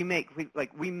 We make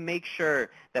sure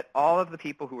that all of the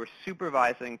people who are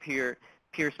supervising peer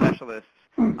specialists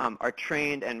are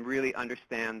trained and really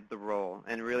understand the role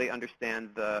and really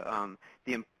understand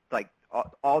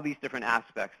all these different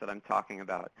aspects that I'm talking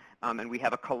about. And we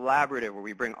have a collaborative where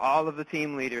we bring all of the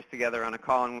team leaders together on a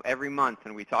call every month,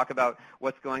 and we talk about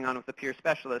what's going on with the peer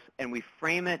specialists, and we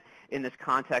frame it in this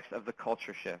context of the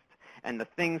culture shift and the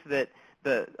things that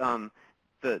the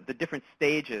different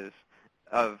stages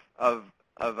of a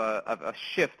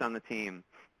shift on the team.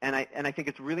 And I think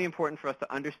it's really important for us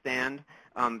to understand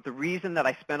the reason that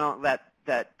I spent all that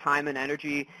time and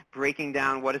energy breaking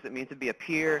down what does it mean to be a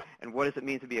peer and what does it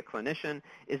mean to be a clinician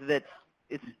is that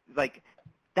it's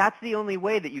that's the only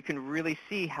way that you can really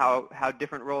see how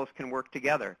different roles can work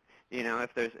together,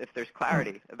 if there's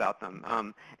clarity about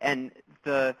them. And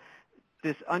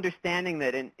this understanding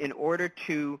that in order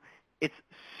to, it's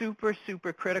super,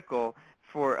 super critical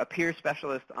for a peer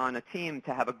specialist on a team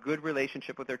to have a good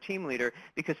relationship with their team leader,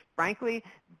 because frankly,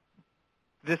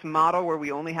 this model where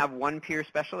we only have one peer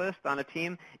specialist on a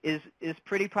team is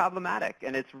pretty problematic.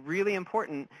 And it's really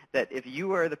important that if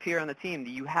you are the peer on the team,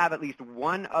 you have at least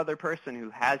one other person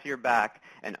who has your back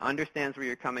and understands where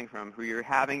you're coming from, who you're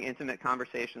having intimate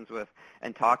conversations with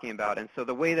and talking about. And so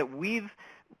the way we've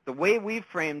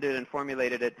framed it and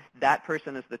formulated it, that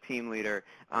person is the team leader.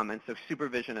 And so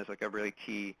supervision is a really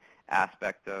key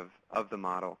aspect of the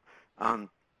model.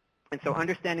 And so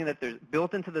understanding that there's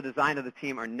built into the design of the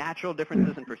team are natural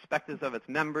differences in perspectives of its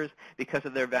members because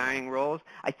of their varying roles.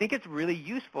 I think it's really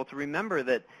useful to remember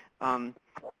that,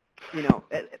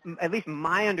 at least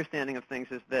my understanding of things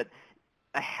is that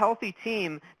a healthy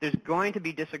team, there's going to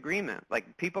be disagreement.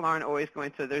 People aren't always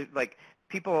going to,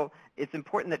 it's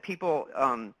important that people,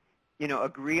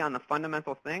 agree on the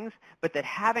fundamental things, but that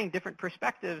having different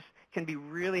perspectives can be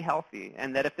really healthy.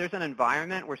 And that if there's an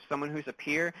environment where someone who's a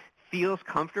peer feels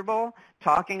comfortable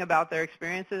talking about their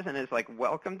experiences and is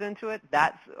welcomed into it,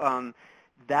 that's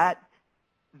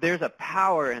there's a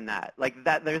power in that.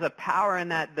 There's a power in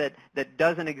that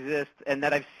doesn't exist, and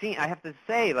that I've seen. I have to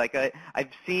say,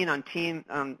 I've seen on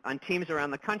teams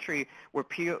around the country where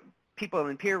people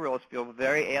in peer roles feel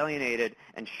very alienated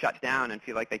and shut down and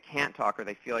feel like they can't talk, or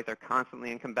they feel like they're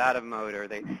constantly in combative mode, or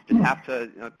they just have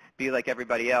to be like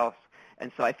everybody else.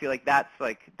 And so I feel like that's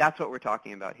what we're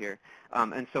talking about here.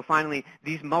 And so finally,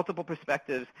 these multiple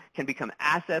perspectives can become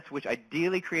assets which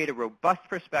ideally create a robust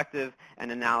perspective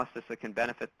and analysis that can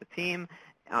benefit the team,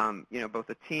 both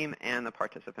the team and the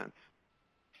participants.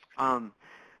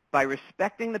 By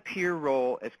respecting the peer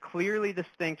role as clearly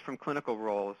distinct from clinical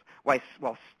roles,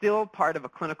 while still part of a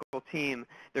clinical team,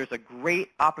 there's a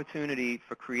great opportunity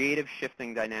for creative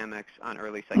shifting dynamics on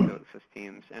early psychosis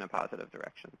teams in a positive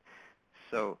direction.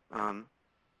 So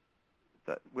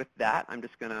with that, I'm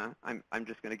just gonna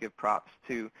give props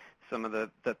to some of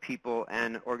the people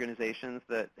and organizations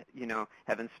that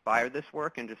have inspired this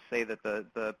work, and just say that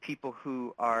the people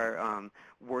who are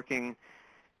working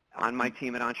on my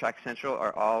team at OnTrack Central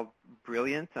are all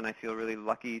brilliant, and I feel really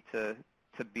lucky to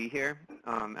be here,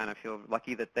 and I feel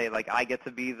lucky that I get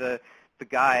to be the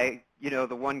guy,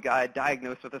 the one guy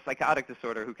diagnosed with a psychotic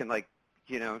disorder who can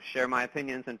share my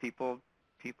opinions, and people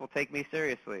take me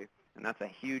seriously, and that's a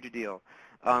huge deal.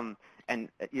 And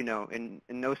in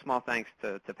no small thanks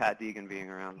to Pat Deegan being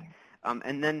around.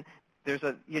 And then there's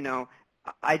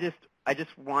I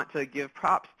just want to give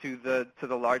props to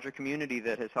the larger community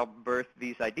that has helped birth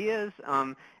these ideas,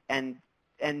 and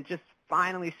just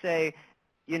finally say,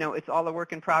 it's all a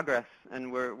work in progress,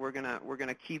 and we're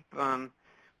gonna keep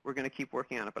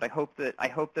working on it. But I hope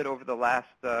that over the last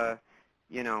 40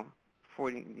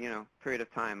 period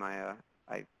of time, I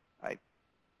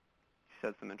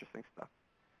said some interesting stuff.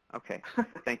 Okay,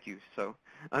 thank you. So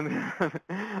I'm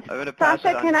gonna pass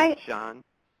it on to Sean.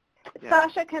 Yeah.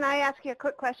 Sasha, can I ask you a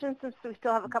quick question since we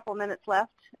still have a couple minutes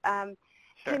left?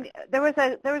 Sure. There was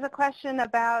a question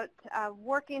about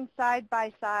working side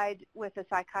by side with a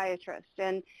psychiatrist,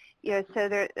 and so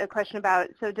there's a question about,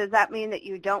 so does that mean that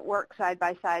you don't work side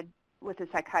by side with a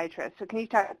psychiatrist? So can you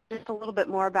talk just a little bit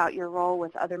more about your role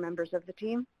with other members of the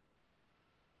team?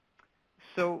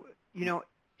 So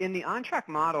in the on-track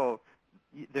model,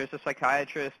 there's a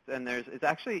psychiatrist, and it's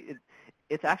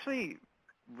actually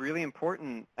really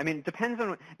important. I mean, it depends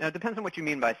on what you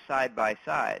mean by side. Like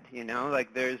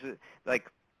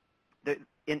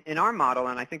in our model,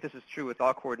 and I think this is true with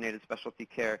all coordinated specialty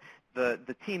care,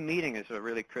 the team meeting is a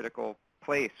really critical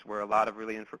place where a lot of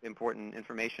really important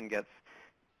information gets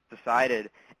decided.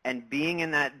 And being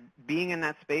in that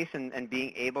space and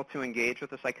being able to engage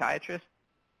with a psychiatrist,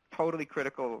 totally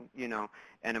critical,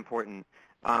 and important.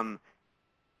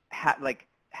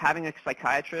 Having a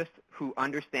psychiatrist who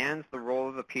understands the role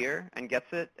of a peer and gets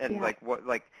it, and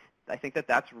I think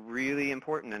that's really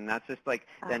important. And that's just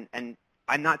and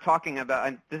I'm not talking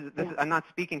about, I'm not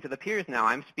speaking to the peers now.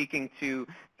 I'm speaking to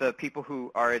the people who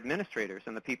are administrators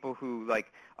and the people who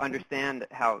understand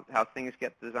how things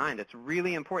get designed. It's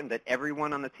really important that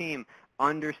everyone on the team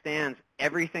understands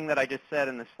everything that I just said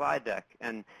in the slide deck.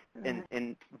 And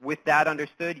with that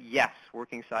understood, yes,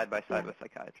 working side by side with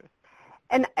psychiatrists.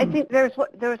 And I think there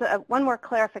was one more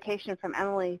clarification from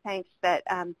Emily. Thanks. That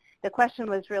the question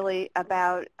was really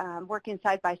about working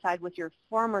side by side with your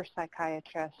former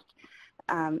psychiatrist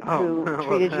who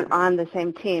treated you on the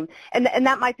same team. And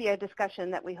that might be a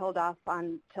discussion that we hold off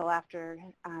on till after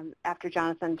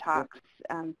Jonathan talks.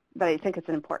 But I think it's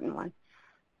an important one.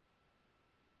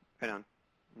 Right on.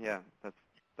 Yeah, I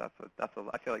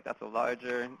feel like that's a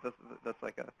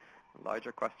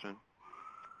larger question.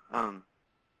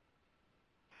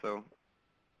 So,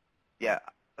 yeah,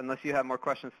 unless you have more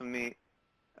questions from me,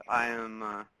 I'm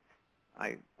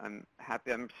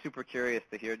happy. I'm super curious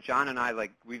to hear. John and I,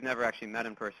 we've never actually met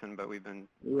in person, but we've been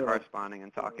corresponding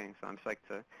and talking. So I'm psyched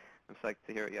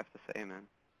to hear what you have to say, man.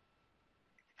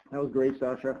 That was great,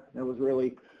 Sasha. That was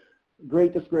really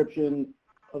great description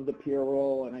of the peer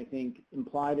role, and I think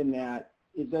implied in that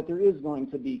is that there is going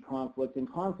to be conflict, and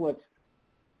conflict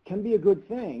can be a good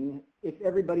thing if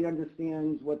everybody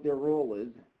understands what their role is,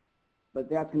 but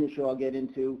that's an issue I'll get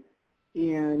into.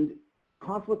 And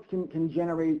conflict can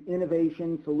generate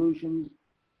innovation, solutions,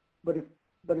 but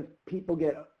if people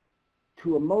get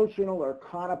too emotional or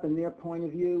caught up in their point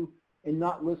of view and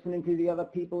not listening to the other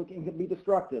people, it can be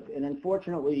destructive. And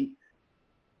unfortunately,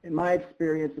 in my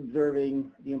experience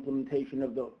observing the implementation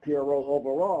of the peer role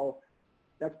overall,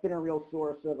 that's been a real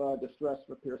source of distress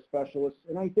for peer specialists,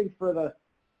 and I think for the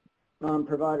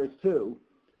providers too,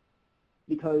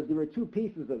 because there are two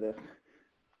pieces of this.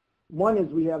 One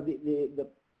is we have the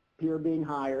peer being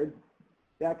hired.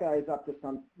 That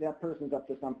person's up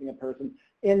to something,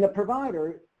 and the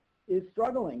provider is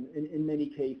struggling in many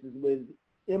cases with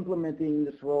implementing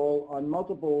this role on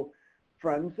multiple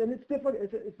fronts, and it's different.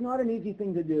 It's not an easy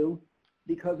thing to do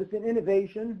because it's an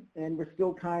innovation, and we're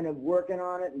still kind of working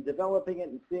on it and developing it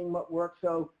and seeing what works.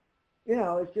 So,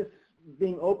 it's just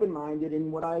being open-minded,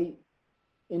 and what I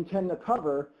intend to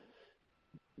cover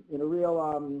in a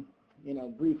real,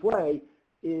 brief way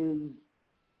is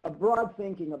a broad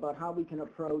thinking about how we can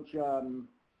approach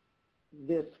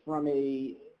this from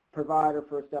a provider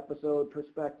first episode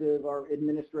perspective or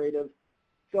administrative.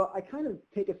 So I kind of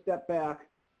take a step back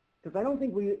because I don't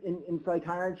think we in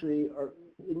psychiatry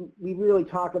we really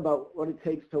talk about what it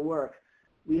takes to work.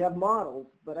 We have models,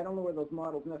 but I don't know where those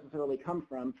models necessarily come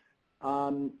from.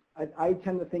 I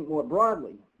tend to think more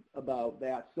broadly about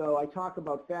that. So I talk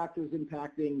about factors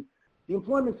impacting the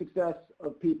employment success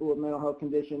of people with mental health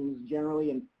conditions generally,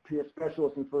 and peer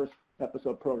specialists in first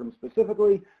episode programs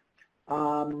specifically.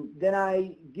 Then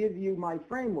I give you my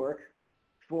framework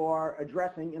for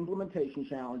addressing implementation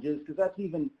challenges, because that's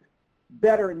even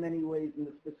better in many ways than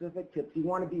the specific tips. You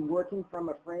want to be working from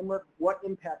a framework, what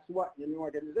impacts what in the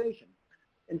organization.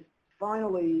 And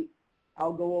finally,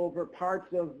 I'll go over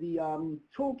parts of the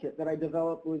toolkit that I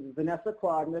developed with Vanessa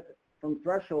Klodnick from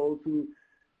Thresholds, who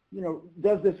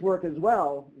does this work as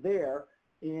well there.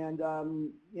 And,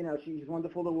 she's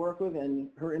wonderful to work with, and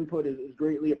her input is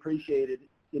greatly appreciated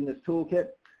in this toolkit.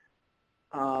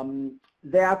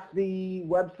 That's the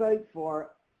website for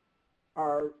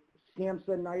our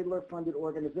SAMHSA NIDLR-funded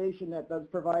organization that does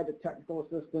provide a technical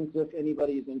assistance if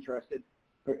anybody is interested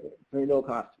for no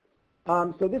cost.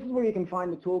 So this is where you can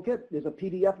find the toolkit. There's a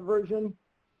PDF version,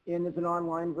 and there's an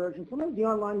online version. Sometimes the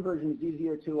online version is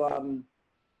easier to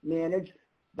manage,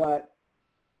 but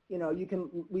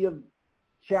we have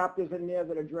chapters in there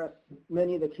that address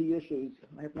many of the key issues.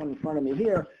 I have one in front of me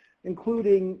here,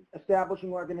 including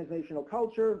establishing organizational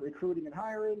culture, recruiting and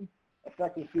hiring,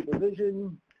 effective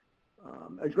supervision,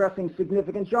 addressing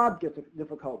significant job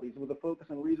difficulties with a focus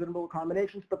on reasonable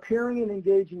accommodations, preparing and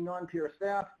engaging non-peer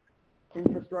staff,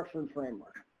 infrastructure and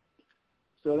framework.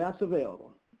 So that's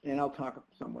available, and I'll talk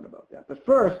somewhat about that. But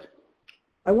first,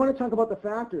 I want to talk about the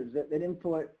factors that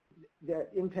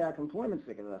impact employment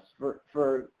success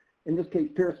for, in this case,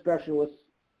 peer specialists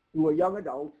who are young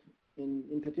adults,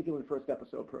 in particular in first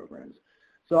episode programs.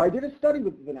 So I did a study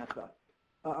with Vanessa,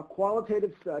 a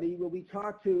qualitative study where we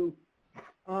talked to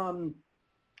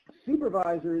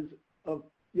supervisors of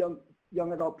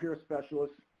young adult peer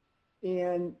specialists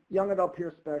and young adult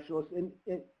peer specialists,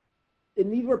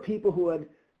 and these were people who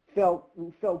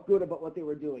felt good about what they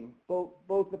were doing,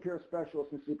 both the peer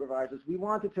specialists and supervisors. We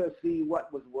wanted to see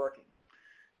what was working.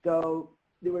 So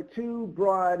there were two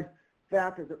broad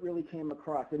factors that really came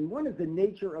across, and one is the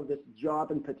nature of this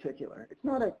job in particular. It's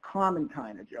not a common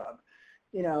kind of job,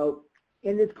 you know,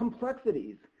 and there's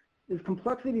complexities. There's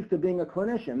complexities to being a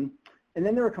clinician, and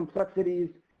then there are complexities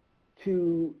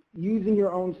to using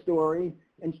your own story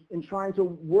and trying to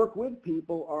work with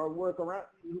people or work around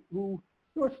who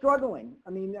are struggling. I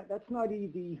mean, that's not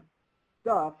easy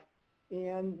stuff.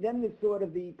 And then there's sort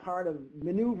of the part of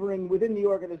maneuvering within the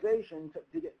organization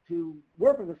to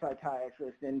work with a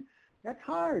psychiatrist, and that's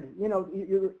hard. You know,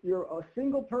 you're a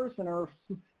single person or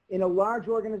in a large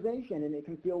organization, and it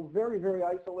can feel very, very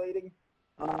isolating.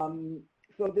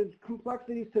 So there's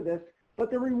complexities to this, but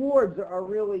the rewards are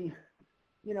really,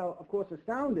 you know, of course,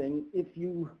 astounding if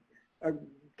you are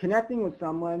connecting with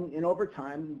someone, and over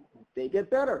time, they get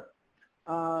better.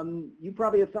 You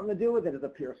probably have something to do with it as a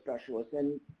peer specialist,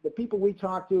 and the people we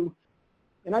talk to,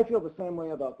 and I feel the same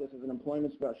way about this as an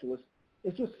employment specialist,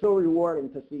 it's just so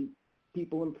rewarding to see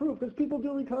people improve, because people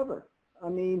do recover. I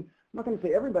mean, I'm not going to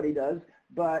say everybody does,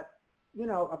 but, you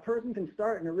know, a person can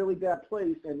start in a really bad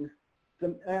place, and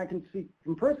I can see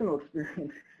from personal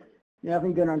experience,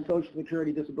 having been on Social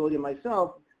Security disability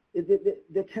myself,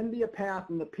 there can be a path,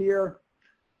 and the peer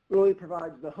really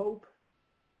provides the hope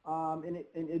and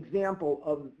an example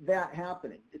of that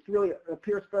happening. It's really a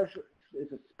peer specialist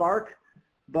is a spark,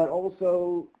 but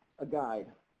also a guide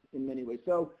in many ways.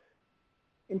 So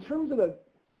in terms of the,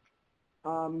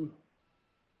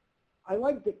 I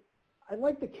like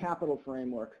the capital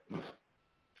framework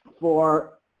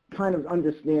for kind of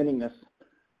understanding this.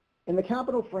 In the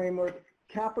capital framework,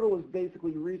 capital is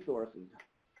basically resources.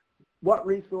 What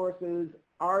resources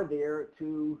are there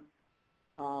to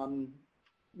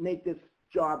make this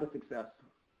job a success?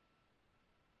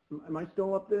 Am I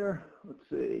still up there? Let's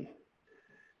see.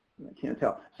 I can't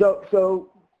tell.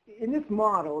 So in this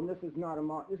model, and this is not a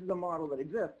model, this is a model that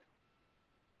exists.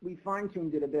 We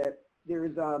fine-tuned it a bit.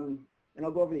 There's and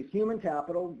I'll go over these: human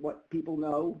capital, what people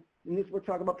know. And this, we're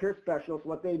talking about peer specialists,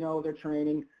 what they know, their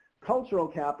training. Cultural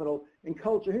capital, and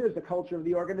culture, here's the culture of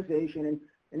the organization,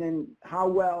 and then how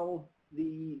well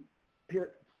the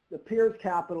peers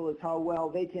capital is how well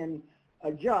they can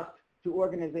adjust to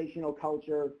organizational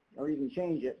culture or even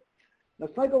change it. Now,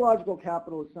 psychological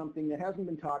capital is something that hasn't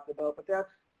been talked about, but that's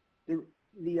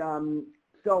the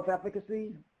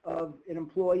self-efficacy of an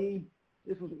employee.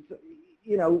 This was,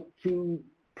 you know, to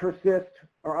persist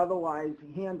or otherwise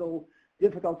handle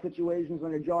difficult situations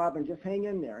on a job and just hang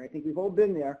in there. I think we've all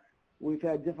been there. We've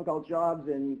had difficult jobs,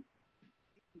 and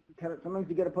sometimes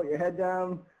you got to put your head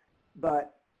down,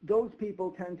 but those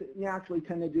people naturally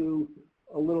tend to do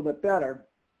a little bit better.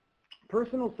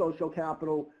 Personal social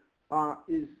capital are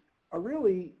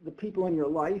really the people in your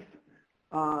life,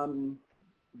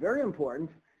 very important,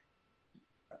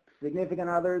 significant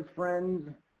others, friends,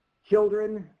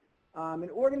 children,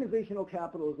 and organizational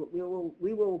capital is what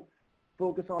we will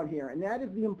focus on here, and that is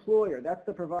the employer, that's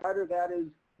the provider, that is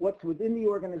what's within the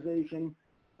organization,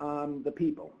 the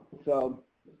people. So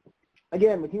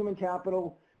again, with human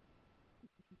capital,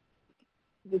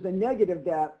 there's a negative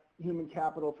that human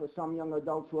capital for some young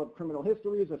adults who have criminal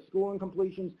histories or schooling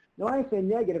completions. Now, when I say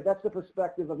negative, that's the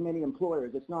perspective of many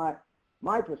employers. It's not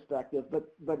my perspective,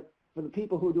 but for the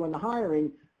people who are doing the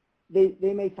hiring,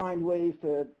 they may find ways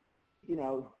to, you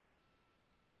know,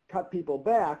 cut people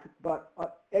back, but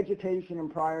education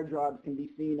and prior jobs can be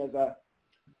seen as a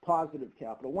positive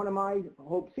capital. One of my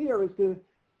hopes here is to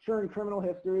turn criminal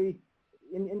history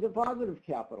into positive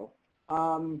capital,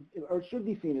 or it should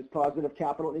be seen as positive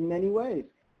capital in many ways,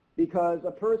 because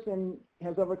a person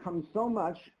has overcome so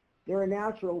much, they're a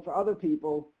natural for other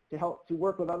people to help, to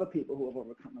work with other people who have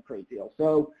overcome a great deal.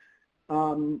 So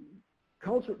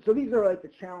culture, so these are like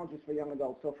the challenges for young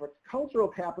adults. So for cultural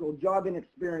capital, job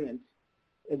inexperience,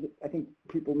 as I think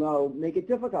people know, make it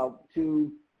difficult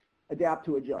to adapt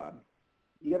to a job.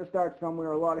 you got to start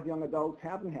somewhere. A lot of young adults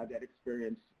haven't had that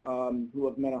experience who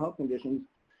have mental health conditions,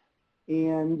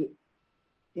 and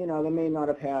they may not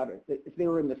have had, if they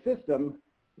were in the system,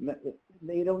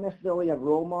 they don't necessarily have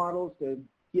role models to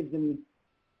give them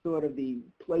sort of the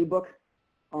playbook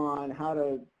on how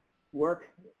to work,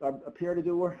 appear to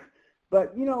do work.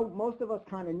 But, most of us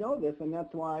kind of know this, and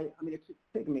that's why, it's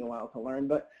taken me a while to learn,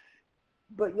 but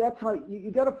that's how,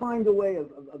 you got to find a way of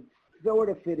sort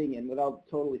of fitting in without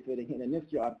totally fitting in this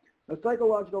job. Now,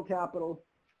 psychological capital,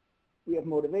 we have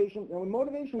motivation. And with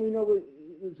motivation, we know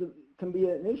can be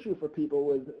an issue for people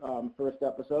with first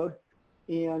episode.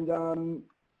 And,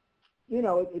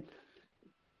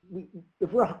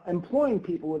 if we're employing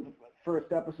people with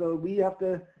first episode, we have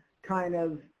to kind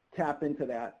of tap into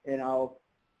that, and I'll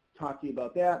talk to you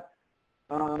about that.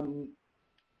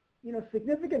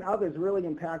 Significant others really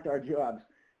impact our jobs.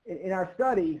 In our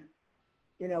study,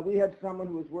 we had someone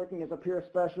who was working as a peer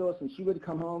specialist, and she would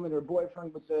come home and her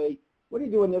boyfriend would say, "What are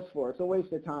you doing this for? It's a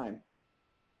waste of time."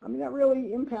 That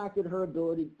really impacted her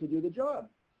ability to do the job.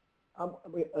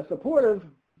 A supportive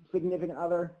significant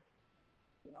other,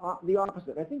 the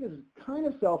opposite. I think this is kind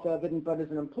of self-evident, but as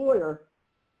an employer,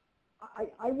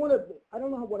 I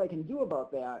don't know what I can do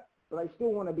about that, but I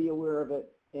still want to be aware of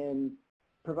it and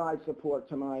provide support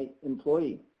to my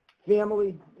employee.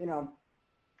 Family,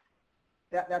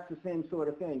 that's the same sort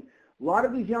of thing. A lot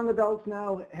of these young adults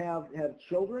now have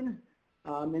children,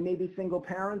 they may be single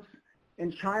parents,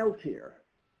 and child care.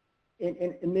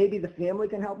 And maybe the family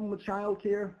can help them with child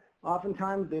care.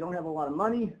 Oftentimes they don't have a lot of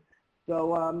money.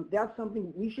 So that's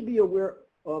something we should be aware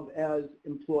of as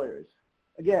employers.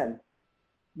 Again,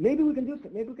 maybe we can do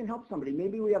something. Maybe we can help somebody.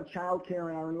 Maybe we have child care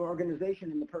in our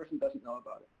organization and the person doesn't know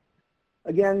about it.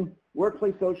 Again,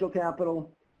 workplace social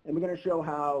capital, and we're going to show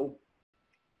how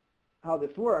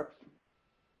this works.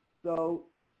 So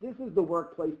this is the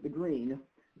workplace, the green.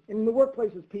 And the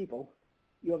workplace is people.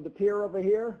 You have the peer over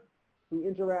here who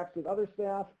interacts with other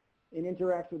staff and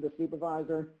interacts with the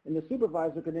supervisor, and the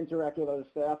supervisor can interact with other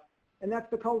staff, and that's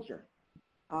the culture.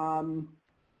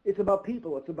 It's about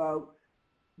people. It's about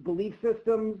belief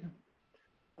systems.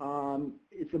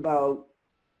 It's about,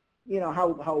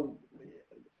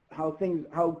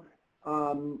 how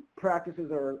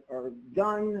practices are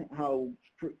done, how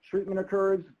treatment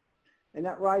occurs, and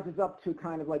that rises up to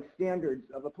kind of like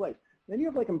standards of a place. Then you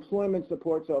have like employment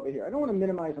supports over here. I don't want to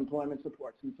minimize employment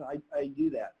supports, since I do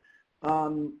that.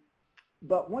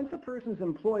 But once a person's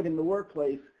employed in the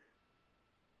workplace,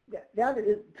 that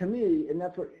is, to me, and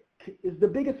that's what is the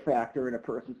biggest factor in a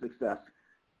person's success,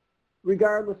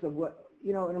 regardless of what,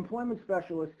 an employment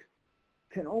specialist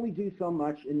can only do so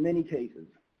much in many cases.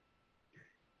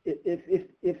 If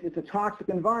it's a toxic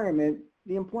environment,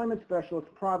 the employment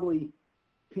specialist probably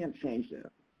can't change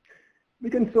that. We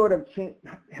can sort of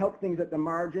help things at the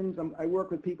margins. I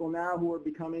work with people now who are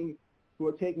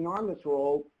taking on this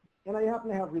role, and I happen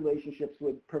to have relationships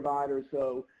with providers,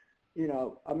 so,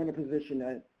 I'm in a position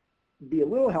to be a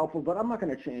little helpful, but I'm not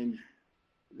going to change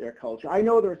their culture. I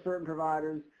know there are certain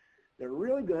providers that are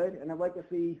really good, and I'd like to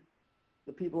see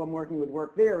the people I'm working with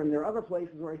work there, and there are other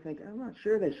places where I think, I'm not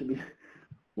sure they should be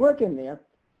working there.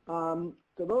 So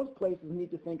those places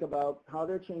need to think about how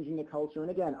they're changing the culture.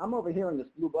 And again, I'm over here in this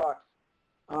blue box,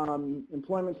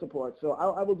 employment support. So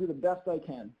I will do the best I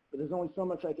can, but there's only so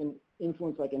much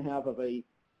influence I can have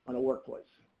on a workplace.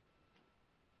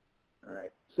 All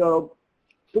right. So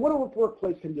what a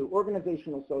workplace can do,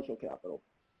 organizational social capital.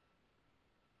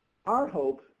 Our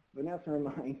hope, Vanessa and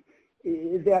mine,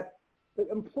 is that the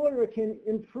employer can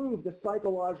improve the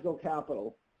psychological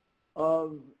capital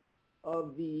of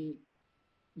the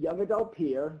young adult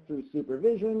peer through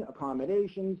supervision,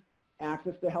 accommodations,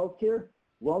 access to health care,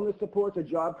 wellness supports, a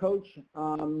job coach,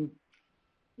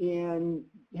 and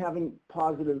having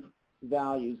positive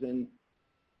values. And,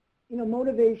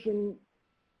 motivation,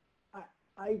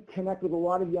 I connect with a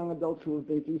lot of young adults who have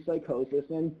been through psychosis,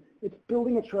 and it's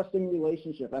building a trusting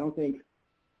relationship. I don't think,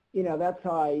 that's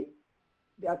how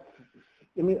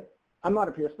I'm not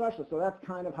a peer specialist, so that's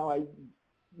kind of how I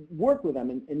work with them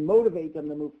and motivate them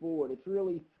to move forward. It's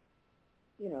really,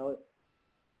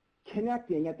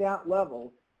 connecting at that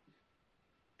level,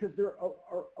 because there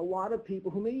are a lot of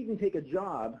people who may even take a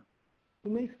job who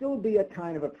may still be at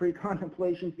kind of a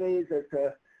pre-contemplation phase as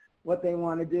to what they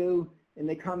want to do, and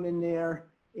they come in there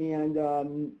and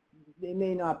they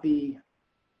may not be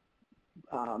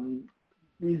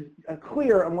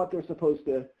clear on what they're supposed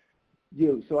to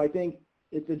do. So I think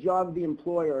it's a job of the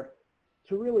employer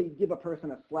to really give a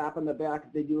person a slap on the back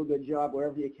if they do a good job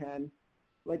wherever you can,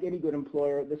 like any good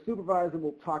employer. The supervisor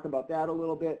will talk about that a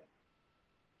little bit.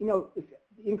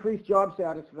 Increased job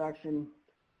satisfaction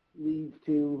leads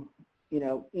to,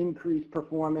 increased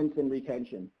performance and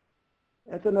retention.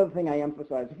 That's another thing I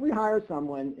emphasize. If we hire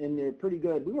someone and they're pretty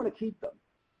good, we want to keep them.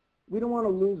 We don't want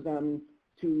to lose them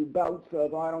to bouts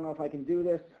of, I don't know if I can do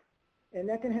this. And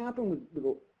that can happen with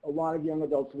a lot of young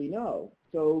adults we know.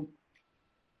 So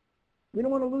we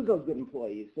don't want to lose those good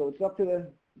employees. So it's up to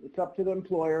the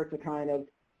employer to kind of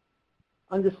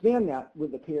understand that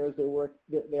with the peers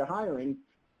they're hiring,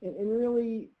 and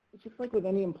really, it's just like with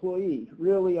any employee,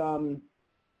 really,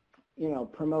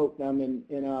 promote them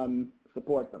and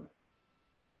support them.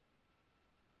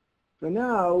 So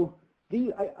now,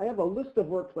 I have a list of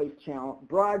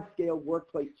broad-scale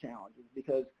workplace challenges,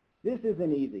 because this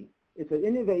isn't easy. It's an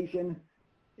innovation,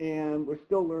 and we're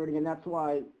still learning, and that's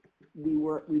why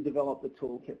we developed the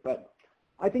toolkit. But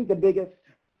I think the biggest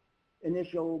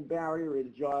initial barrier is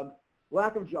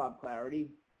lack of job clarity,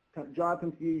 job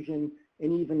confusion,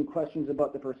 and even questions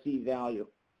about the perceived value.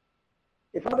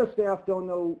 If other staff don't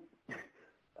know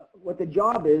what the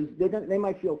job is, they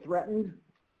might feel threatened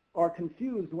or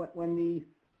confused when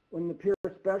the peer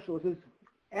specialist is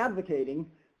advocating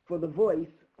for the voice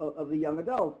of the young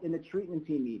adult in the treatment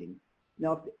team meeting.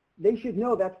 Now, they should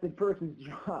know that's the person's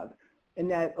job, and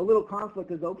that a little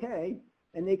conflict is okay,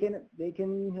 and they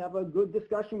can have a good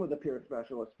discussion with the peer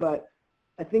specialist. But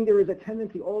I think there is a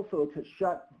tendency also to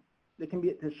shut the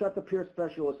peer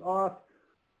specialist off,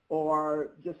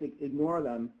 or just ignore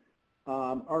them.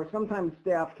 Or sometimes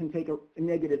staff can take a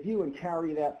negative view and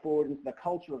carry that forward into the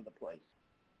culture of the place.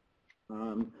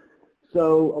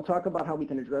 So I'll talk about how we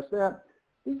can address that.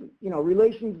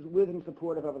 Relations with and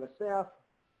supportive of the staff,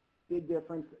 big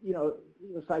difference.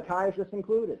 The psychiatrist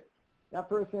included. That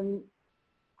person,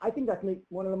 I think that's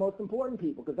one of the most important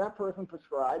people, because that person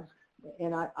prescribes,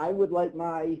 and I would like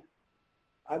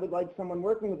someone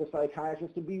working with a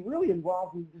psychiatrist to be really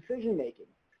involved in decision making.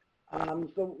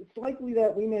 So it's likely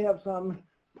that we may have some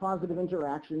positive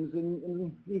interactions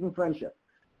and even friendship.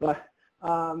 But,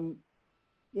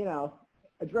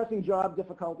 addressing job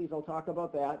difficulties, I'll talk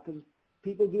about that, because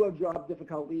people do have job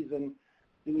difficulties, and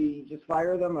do we just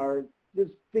fire them, or there's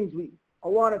a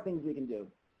lot of things we can do.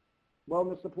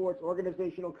 Wellness supports,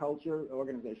 organizational culture,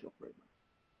 organizational framework.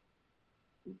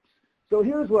 So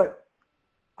here's what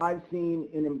I've seen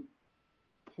in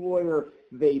employer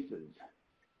faces,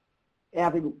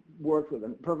 having worked with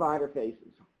them, provider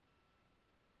faces.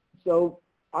 So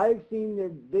I've seen their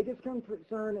biggest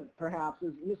concern, perhaps,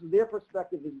 and this is their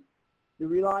perspective, is the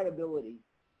reliability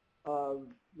of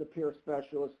the peer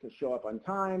specialist to show up on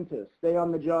time, to stay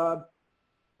on the job,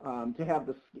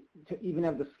 to even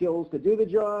have the skills to do the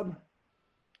job.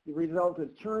 The result is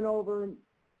turnover,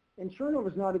 and turnover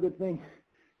is not a good thing.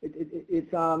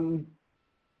 It's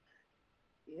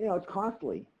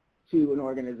costly to an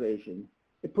organization.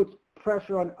 It puts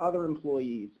pressure on other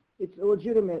employees. It's a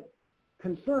legitimate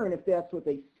concern if that's what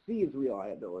they see as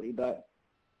reliability,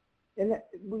 and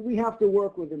we have to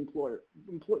work with employers.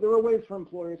 There are ways for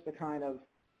employers to kind of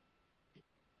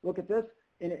look at this,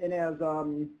 and as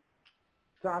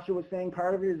Sasha was saying,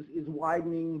 part of it is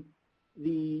widening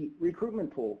the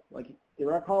recruitment pool. Like,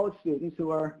 there are college students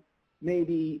who are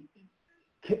maybe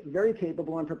very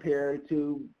capable and prepared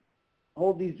to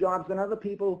hold these jobs, and other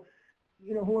people,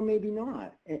 who are maybe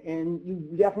not. And you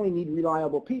definitely need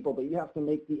reliable people, but you have to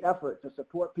make the effort to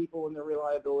support people in their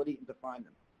reliability and to find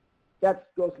them. That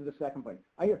goes to the second point.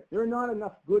 I hear there are not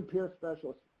enough good peer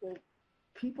specialists. Well,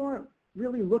 people aren't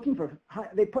really looking for,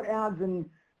 they put ads in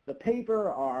the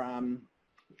paper, or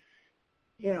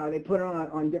they put it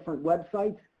on different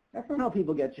websites. That's not how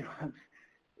people get jobs.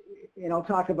 And I'll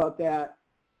talk about that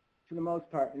for the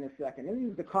most part in a second. And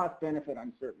this is the cost-benefit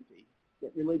uncertainty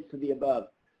that relates to the above.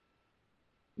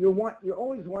 You're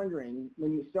always wondering,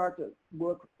 when you start to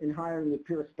work in hiring the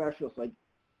peer specialists, like,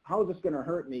 how is this going to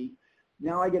hurt me?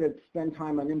 Now I get to spend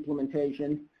time on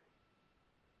implementation.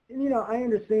 And I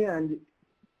understand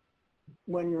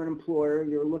when you're an employer,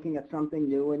 you're looking at something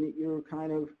new and you're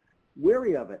kind of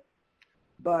wary of it.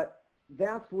 But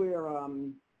that's where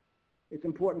it's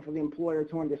important for the employer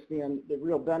to understand the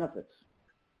real benefits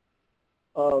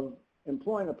of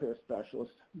employing a peer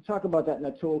specialist. We talk about that in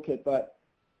the toolkit, but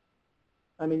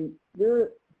I mean,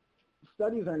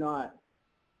 studies are not.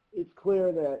 It's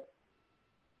clear that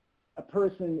a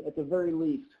person, at the very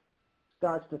least,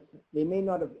 they may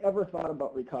not have ever thought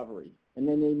about recovery, and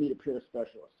then they meet a peer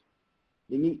specialist.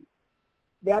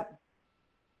 That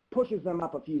pushes them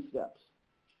up a few steps.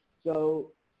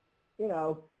 So,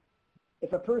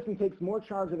 if a person takes more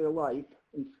charge of their life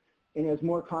and has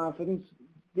more confidence,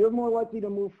 they're more likely to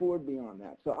move forward beyond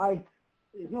that. So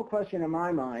there's no question in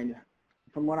my mind,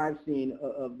 from what I've seen,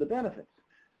 of the benefits.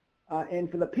 And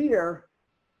for the peer,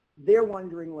 they're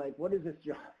wondering, like, what is this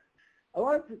job? A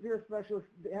lot of peer specialists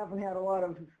haven't had a lot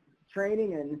of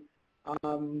training, and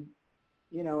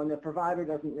you know, and the provider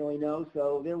doesn't really know,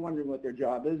 so they're wondering what their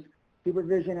job is.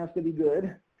 Supervision has to be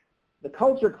good. The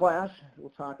culture clash,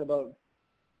 we'll talk about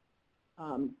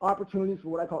opportunities for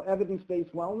what I call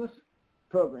evidence-based wellness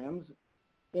programs,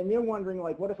 and they're wondering,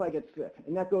 like, what if I get sick?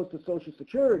 And that goes to Social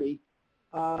Security.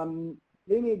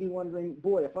 They may be wondering,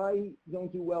 boy, if I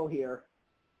don't do well here,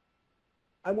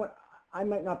 I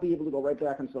might not be able to go right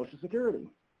back on Social Security.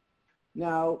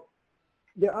 Now,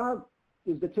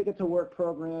 is the Ticket to Work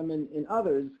program and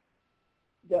others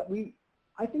that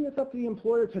I think it's up to the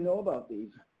employer to know about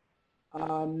these,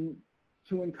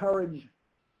 to encourage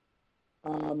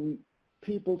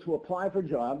people to apply for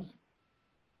jobs,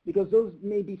 because those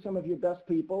may be some of your best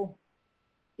people,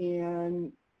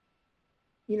 and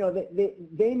you know,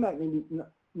 they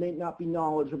may not be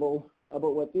knowledgeable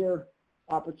about what their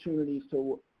opportunities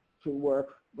to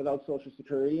work without Social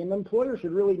Security, and employers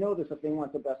should really know this if they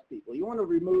want the best people. You want to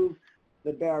remove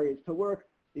the barriers to work,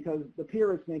 because the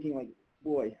peer is thinking, like,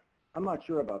 boy, I'm not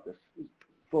sure about this,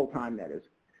 full-time that is.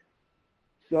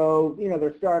 So, you know,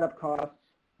 there's startup costs,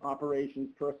 operations,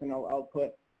 personnel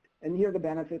output, and here are the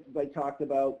benefits, as I talked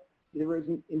about. There is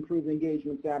improved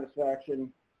engagement,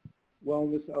 satisfaction,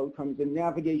 wellness outcomes, and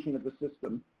navigation of the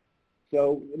system.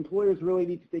 So employers really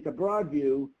need to take a broad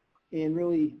view and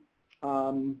really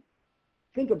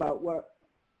think about what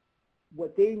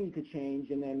they need to change,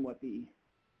 and then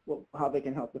how they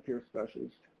can help the peer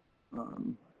specialist.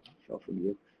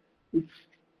 Oops.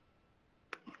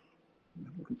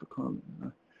 I'm looking for comment.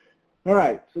 All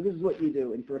right, so this is what you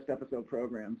do in first episode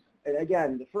programs. And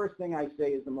again, the first thing I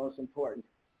say is the most important.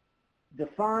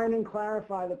 Define and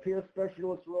clarify the peer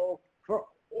specialist role for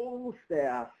all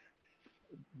staff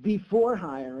before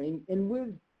hiring and with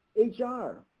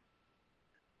HR.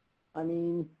 I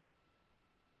mean,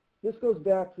 this goes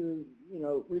back to, you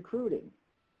know, recruiting.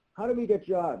 How do we get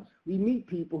jobs? We meet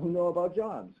people who know about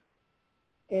jobs.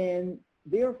 And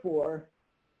therefore,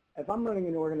 if I'm running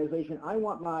an organization, I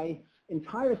want my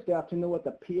entire staff to know what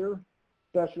the peer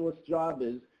specialist job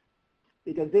is,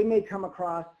 because they may come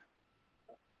across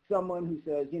someone who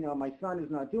says, you know, my son is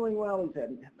not doing well, he's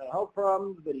had mental health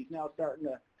problems, but he's now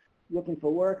looking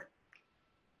for work.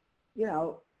 You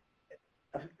know,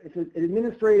 if an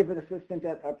administrative assistant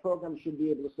at a program should be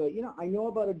able to say, you know, I know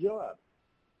about a job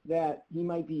that he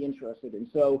might be interested in.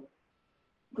 So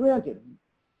granted,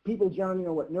 people generally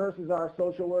know what nurses are,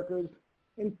 social workers,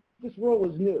 and this role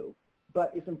is new,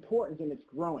 but it's important and it's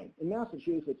growing. In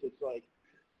Massachusetts, it's like,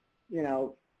 you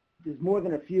know, there's more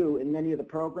than a few in many of the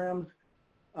programs.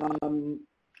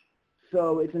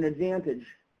 So it's an advantage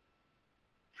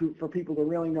for people to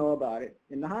really know about it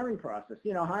in the hiring process.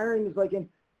 You know, hiring is like in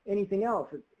anything else.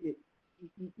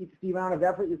 It's the amount of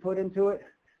effort you put into it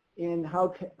and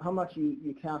how much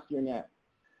you cast your net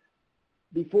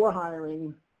before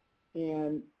hiring.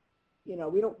 And you know,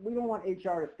 we don't want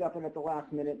HR to step in at the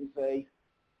last minute and say,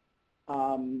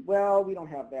 well, we don't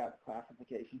have that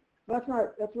classification. That's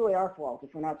really our fault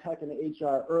if we're not talking to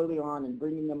HR early on and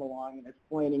bringing them along and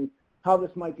explaining how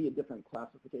this might be a different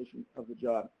classification of the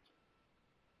job.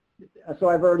 So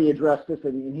I've already addressed this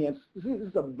and enhanced. This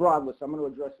is a broad list. I'm going to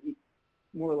address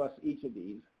more or less each of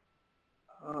these.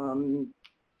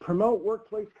 Promote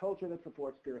workplace culture that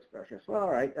supports peer specialists. Well,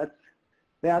 all right,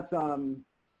 that's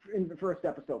in the first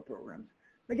episode programs.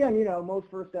 Again, you know, most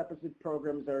first episode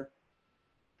programs are,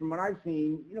 from what I've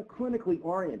seen, you know, clinically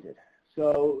oriented.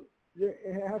 So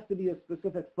it has to be a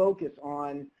specific focus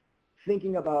on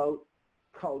thinking about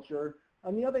culture.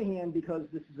 On the other hand, because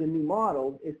this is a new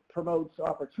model, it promotes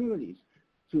opportunities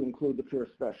to include the peer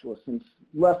specialists, and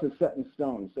less is set in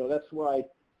stone. So that's why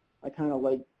I kind of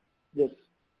like this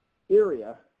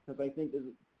area, because I think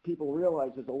people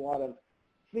realize there's a lot of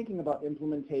thinking about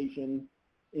implementation,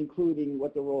 including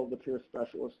what the role of the peer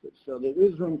specialist is. So there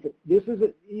is room for,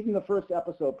 even the first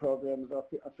episode programs are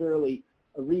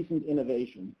a recent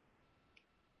innovation.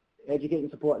 Educate and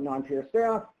support non-peer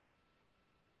staff.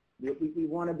 We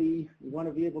want to be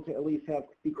able to at least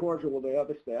be cordial with the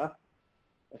other staff.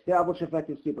 Establish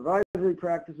effective supervisory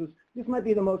practices. This might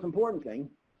be the most important thing.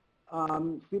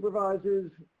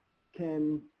 Supervisors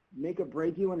can make or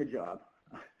break you in a job.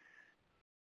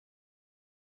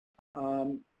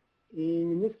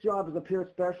 In this job as a peer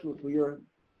specialist, where you're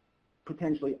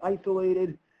potentially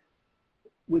isolated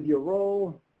with your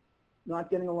role, not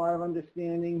getting a lot of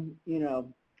understanding, you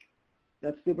know,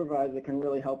 that supervisor can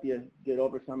really help you get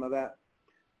over some of that.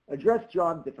 Address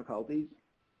job difficulties,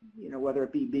 you know, whether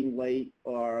it be being late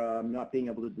or not being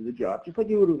able to do the job, just like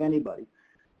you would with anybody.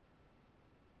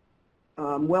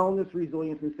 Wellness,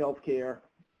 resilience, and self-care.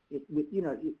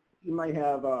 You might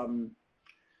have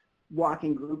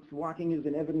walking groups. Walking is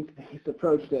an evidence-based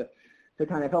approach to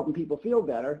kind of helping people feel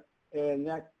better, and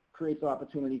that creates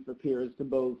opportunity for peers to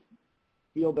both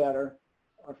feel better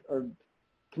or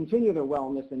continue their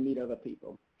wellness and meet other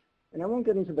people. And I won't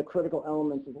get into the critical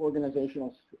elements of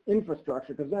organizational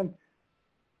infrastructure because then,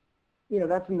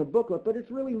 that's in the booklet, but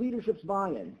it's really leadership's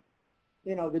buy-in.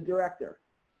 The director.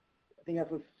 I think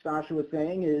that's what Sasha was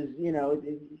saying is,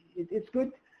 it's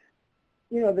good,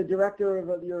 the director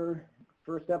of your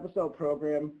first episode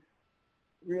program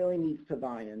really needs to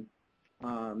buy in.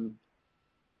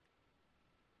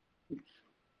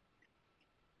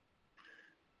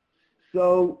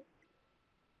 So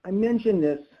I mentioned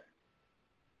this,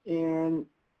 and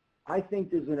I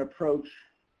think there's an approach.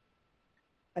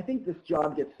 I think this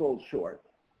job gets sold short.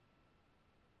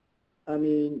 I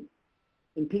mean,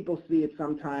 and people see it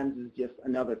sometimes as just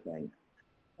another thing,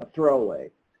 a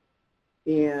throwaway.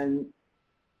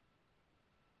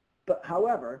 But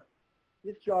however,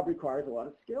 this job requires a lot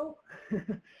of skill.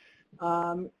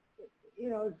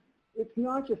 It's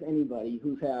not just anybody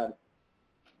who's had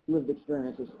lived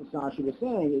experience, as Sasha was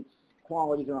saying. It's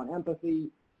qualities around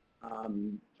empathy,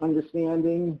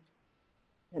 understanding,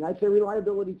 and I'd say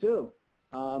reliability too.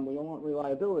 We all want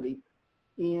reliability,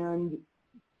 and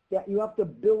that you have to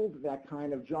build that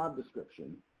kind of job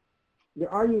description. There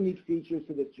are unique features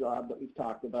to this job that we've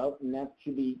talked about, and that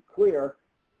should be clear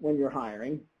when you're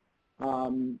hiring.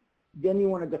 Then you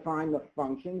want to define the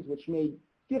functions, which may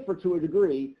differ to a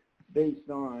degree based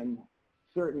on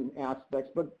certain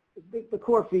aspects, but the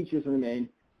core features remain.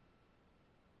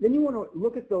 Then you want to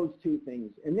look at those two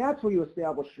things, and that's where you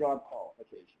establish job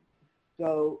qualifications.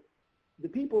 So do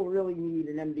people really need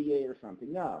an MBA or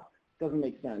something? No, it doesn't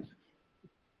make sense.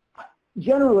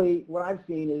 Generally, what I've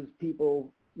seen is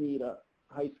people need a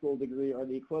high school degree or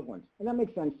the equivalent, and that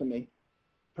makes sense to me,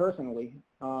 personally.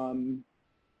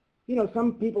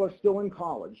 Some people are still in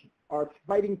college, are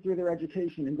fighting through their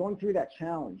education and going through that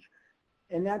challenge,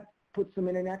 and that puts them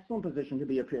in an excellent position to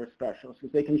be a peer specialist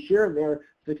because they can share their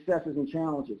successes and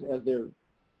challenges as they're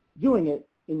doing it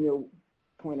in their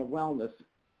point of wellness.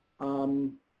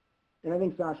 And I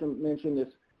think Sasha mentioned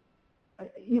this.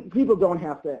 People don't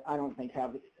have to, I don't think,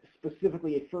 have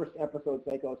specifically a first episode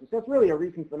psychosis. That's really a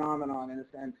recent phenomenon in a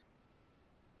sense.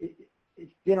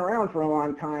 It's been around for a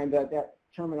long time that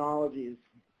terminology is,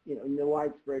 in the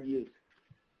widespread use.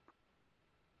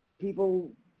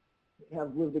 People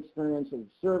have lived experience of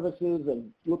services, of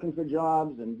looking for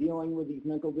jobs and dealing with these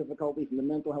mental difficulties in the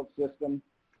mental health system.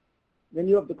 Then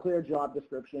you have the clear job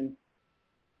description.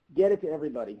 Get it to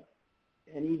everybody,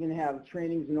 and even have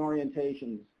trainings and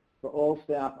orientations for all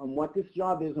staff on what this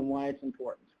job is and why it's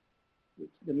important.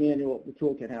 The manual, the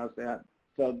toolkit has that.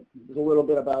 So there's a little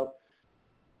bit about,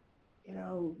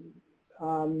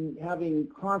 having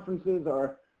conferences,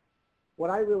 or what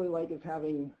I really like is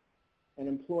having an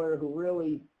employer who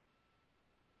really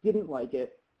didn't like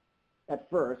it at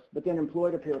first, but then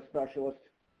employed a peer specialist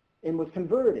and was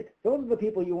converted. Those are the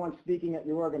people you want speaking at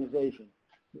your organization,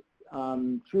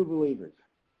 true believers.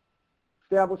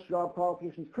 Established job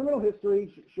qualifications. Criminal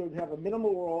history should have a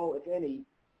minimal role, if any,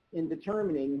 in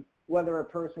determining whether a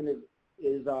person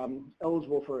is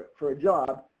eligible for a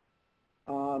job,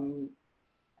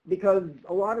 because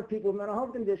a lot of people with mental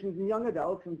health conditions and young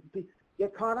adults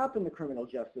get caught up in the criminal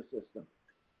justice system,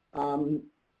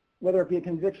 whether it be a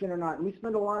conviction or not. And we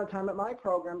spend a lot of time at my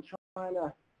program trying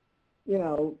to,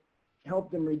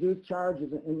 help them reduce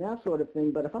charges and that sort of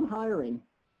thing. But if I'm hiring,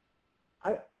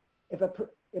 if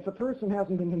a person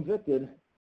hasn't been convicted,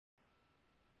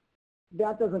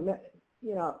 that doesn't,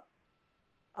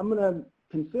 I'm going to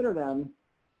consider them,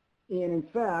 and in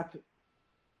fact,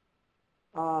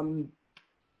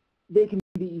 they can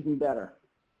be even better.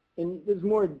 And there's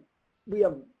more, we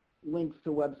have links to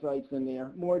websites in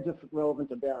there, more relevant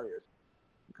to barriers.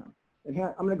 Okay. And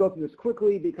I'm going to go through this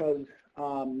quickly because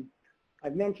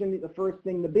I've mentioned the first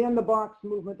thing, the ban the box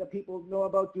movement that people know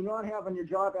about. Do not have on your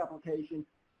job application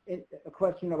a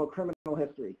question of a criminal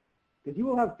history, because you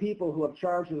will have people who have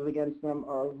charges against them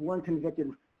or who weren't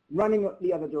convicted running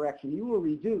the other direction. You will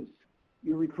reduce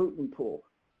your recruitment pool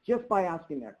just by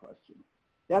asking that question.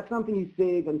 That's something you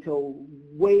save until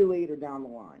way later down the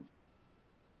line.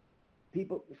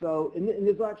 And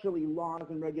there's actually laws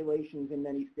and regulations in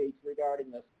many states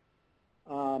regarding this.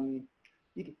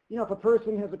 If a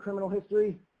person has a criminal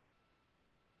history,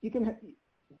 you can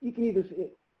either,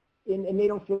 and they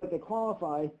don't feel like they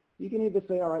qualify, you can either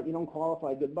say, all right, you don't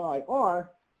qualify, goodbye,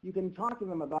 or you can talk to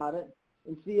them about it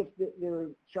and see if their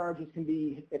charges can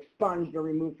be expunged or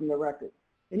removed from the record.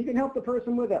 And you can help the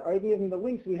person with that, or even the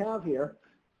links we have here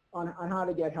on how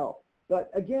to get help. But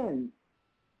again,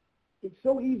 it's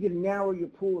so easy to narrow your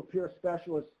pool of peer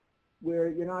specialists where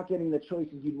you're not getting the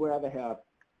choices you'd rather have.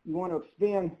 You want to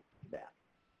expand that.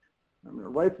 I'm going to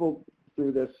rifle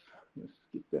through this. Let's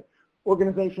skip the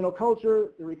organizational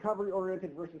culture, the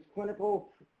recovery-oriented versus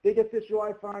clinical. Biggest issue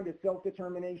I find is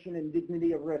self-determination and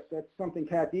dignity of risk. That's something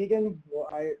Kat Deegan, who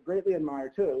I greatly admire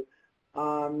too,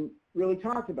 really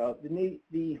talked about.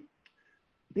 The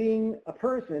being a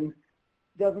person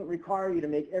doesn't require you to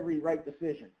make every right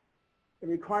decision. It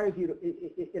requires you to,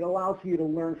 it allows for you to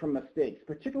learn from mistakes,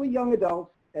 particularly young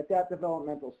adults at that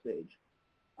developmental stage.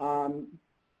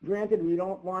 Granted, we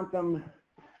don't want them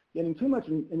getting too much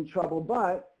in trouble,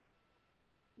 but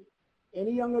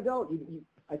any young adult,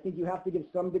 I think you have to give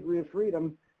some degree of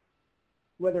freedom,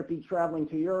 whether it be traveling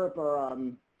to Europe or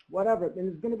whatever, and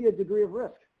there's going to be a degree of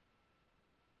risk.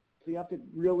 So you have to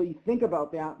really think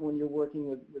about that when you're working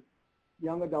with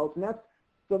young adults, and that's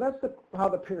how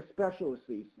the peer specialist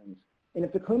sees things. And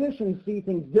if the clinicians see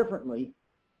things differently,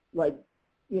 like,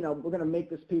 you know, we're going to make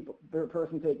this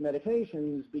person take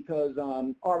medications because,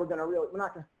 or we're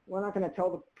not going to tell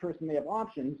the person they have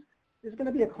options, there's going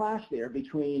to be a clash there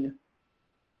between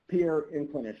peer and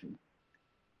clinician.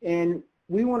 And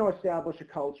we want to establish a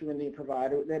culture in the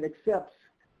provider that accepts,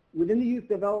 within the youth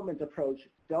development approach,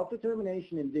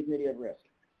 self-determination and dignity of risk.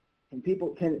 And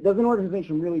does an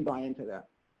organization really buy into that?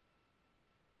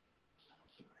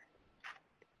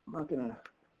 I'm not going to,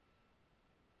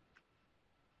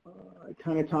 I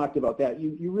kind of talked about that.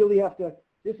 You really have to,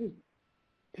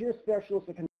 peer specialists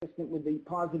are consistent with the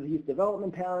positive youth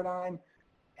development paradigm,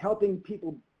 helping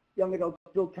people, young adults,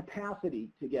 build capacity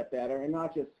to get better, and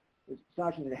not just, it's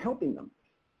not just helping them.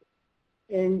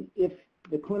 And if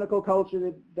the clinical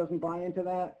culture doesn't buy into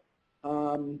that,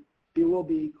 there will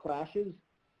be clashes.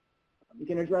 You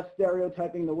can address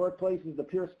stereotyping in the workplace as the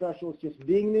peer specialist just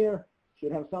being there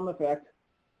should have some effect.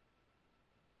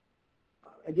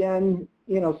 Again,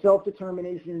 you know,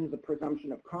 self-determination is a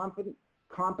presumption of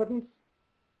competence,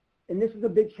 and this is a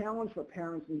big challenge for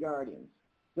parents and guardians.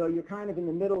 So you're kind of in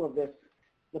the middle of this.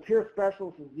 The peer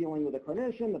specialist is dealing with a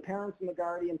clinician, the parents and the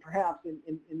guardian, perhaps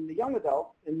in the young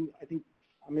adult, and I think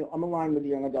I'm aligned with the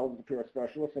young adult as a peer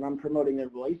specialist, and I'm promoting their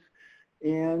voice,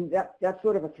 and that's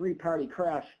sort of a three-party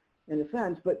crash in a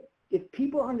sense. But if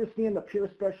people understand the peer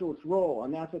specialist role,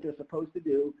 and that's what they're supposed to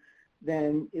do,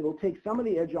 then it'll take some of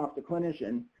the edge off the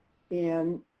clinician.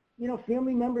 And, you know,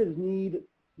 family members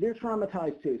they're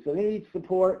traumatized too, so they need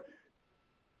support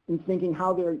in thinking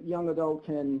how their young adult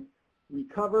can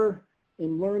recover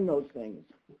and learn those things.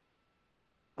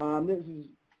 This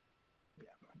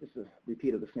is a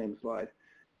repeat of the same slide.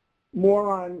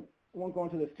 More on, I won't go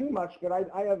into this too much, but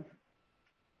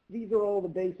these are all the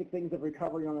basic things of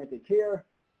recovery-oriented care.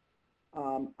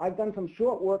 I've done some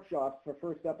short workshops for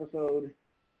first episode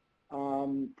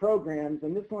programs,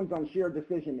 and this one's on shared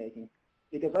decision-making,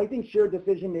 because I think shared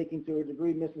decision-making to a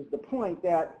degree misses the point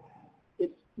that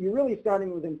you're really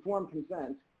starting with informed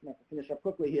consent. I have to finish up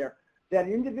quickly here, that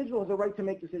an individual has a right to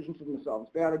make decisions for themselves,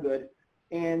 bad or good,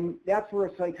 and that's where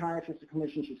a psychiatrist or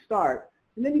clinician should start.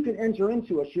 And then you can enter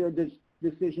into a shared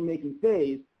decision-making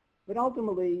phase, but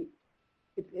ultimately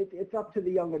it's up to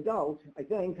the young adult, I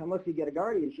think, unless you get a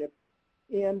guardianship.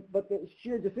 But the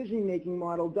shared decision-making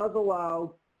model does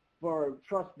allow for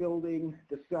trust building,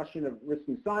 discussion of risks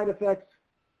and side effects.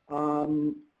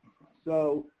 And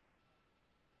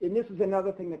this is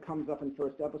another thing that comes up in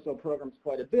first episode programs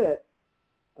quite a bit.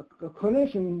 A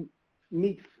clinician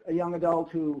meets a young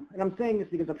adult who, and I'm saying this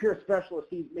because a peer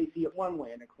specialist may see it one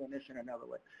way and a clinician another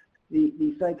way.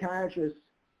 The psychiatrist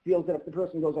feels that if the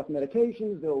person goes off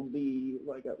medications, they'll be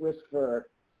like at risk for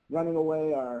running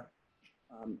away or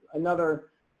another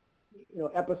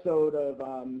episode of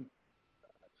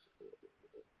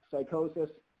psychosis.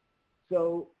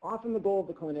 So often the goal of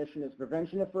the clinician is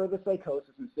prevention of further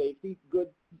psychosis and safety,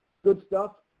 good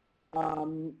stuff.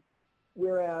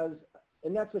 Whereas,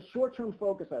 and that's a short-term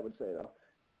focus, I would say, though.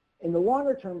 And the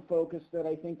longer-term focus that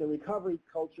I think the recovery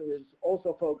culture is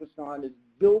also focused on is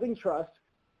building trust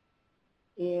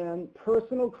and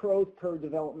personal growth per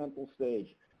developmental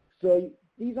stage. So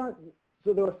this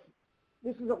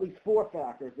is at least four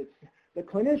factors. It's the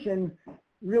clinician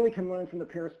really can learn from the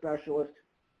peer specialist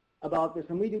about this,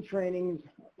 and we do trainings.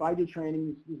 I do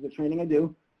trainings. This is the training I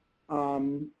do.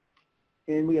 And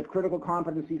we have critical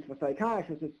competencies for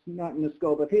psychiatrists. It's not in the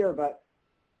scope of here, but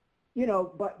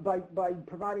by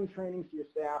providing trainings to your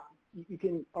staff, you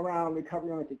can, around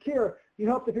recovery-oriented care, you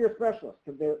help the peer specialists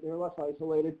because they're less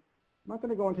isolated. I'm not going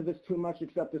to go into this too much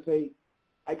except to say,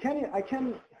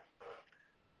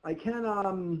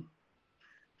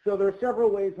 so there are several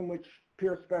ways in which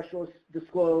peer specialists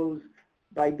disclose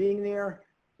by being there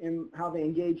and how they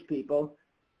engage people.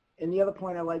 And the other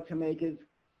point I like to make is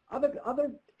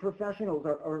other professionals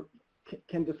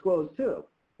can disclose too.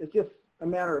 It's just a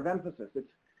matter of emphasis.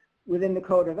 It's within the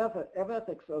code of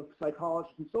ethics of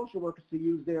psychologists and social workers to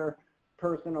use their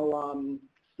personal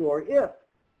story if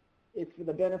it's for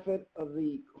the benefit of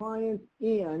the client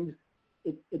and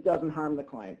it doesn't harm the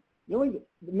client. The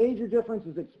major difference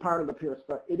is it's part of the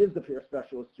it is the peer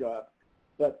specialist job,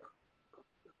 but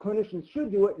clinicians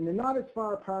should do it, and they're not as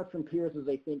far apart from peers as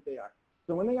they think they are.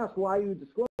 So when they ask why are you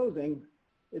disclosing,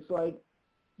 it's like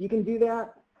you can do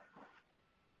that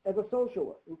as a social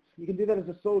worker. You can do that as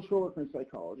a social worker and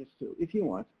psychologist too, if you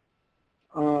want.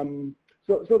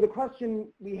 So the question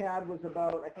we had was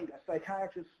about, I think, a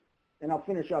psychiatrist, and I'll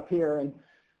finish up here, and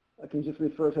I can just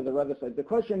refer to the other side. The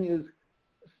question is,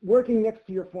 working next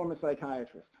to your former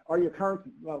psychiatrist, or your current,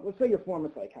 well, let's say your former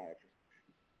psychiatrist.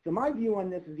 So my view on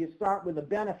this is you start with the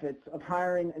benefits of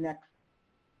hiring an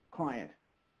ex-client.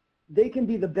 They can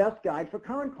be the best guide for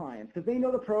current clients because they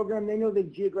know the program, they know the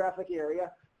geographic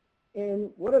area,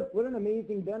 and what an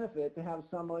amazing benefit to have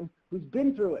someone who's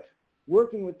been through it,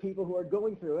 working with people who are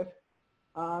going through it,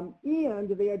 and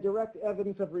they have direct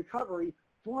evidence of recovery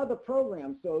for the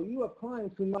program. So you have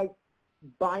clients who might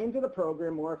buy into the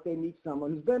program more if they meet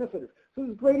someone who's benefited. So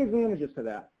there's great advantages to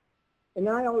that. And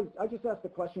then I just ask the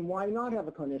question, why not have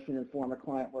a clinician and former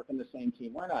client work in the same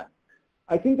team? Why not?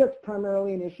 I think that's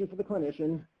primarily an issue for the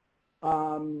clinician.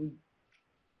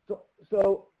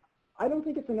 So I don't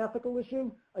think it's an ethical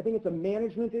issue. I think it's a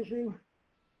management issue.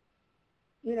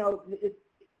 You know,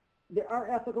 there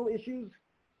are ethical issues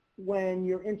when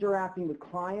you're interacting with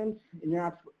clients, and you're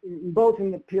not, both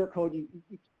in the peer code, you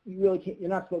really can't, you're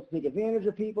not supposed to take advantage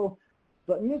of people.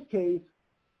 But in this case,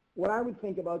 what I would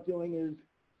think about doing is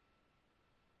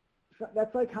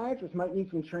that psychiatrist might need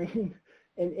some training,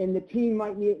 and the team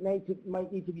might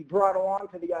need to be brought along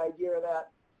to the idea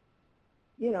that,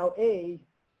 you know,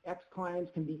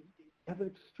 ex-clients have an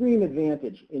extreme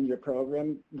advantage in your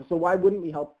program, so why wouldn't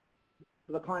we help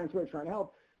the clients we're trying to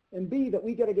help? And B, that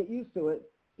we got to get used to it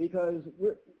because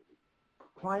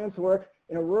clients work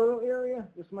in a rural area.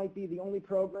 This might be the only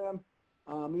program.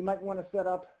 We might want to set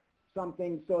up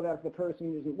something so that if the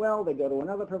person isn't well, they go to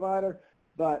another provider.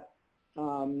 But,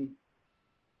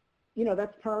 you know,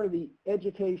 that's part of the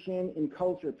education and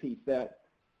culture piece, that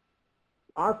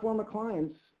our former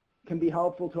clients can be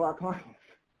helpful to our clients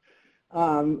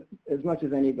as much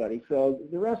as anybody. So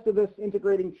the rest of this,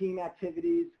 integrating team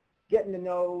activities, getting to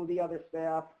know the other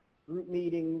staff, group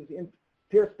meetings,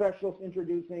 peer specialists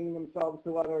introducing themselves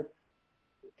to other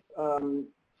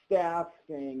staff,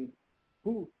 saying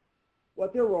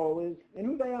what their role is and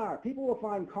who they are. People will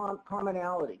find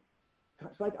commonality.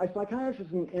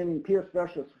 Psychiatrists and peer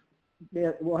specialists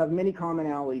will have many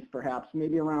commonalities, perhaps,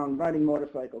 maybe around riding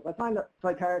motorcycles. I find that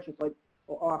psychiatrists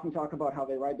will often talk about how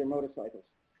they ride their motorcycles.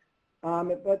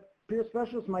 But peer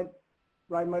specialists might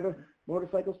ride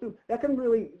motorcycles too. That can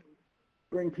really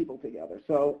bring people together.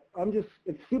 So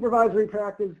it's supervisory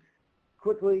practice,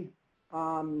 quickly.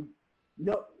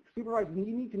 Supervisors, you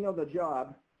need to know the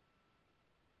job.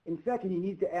 And second, you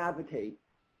need to advocate.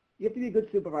 You have to be a good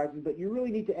supervisor, but you really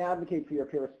need to advocate for your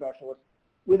peer specialist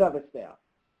with other staff.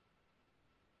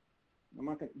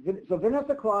 So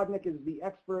Vanessa Klodnik is the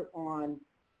expert on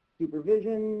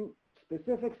supervision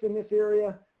specifics in this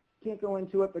area. Can't go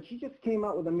into it, but she just came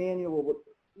out with a manual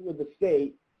with the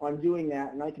state on doing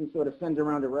that, and I can sort of send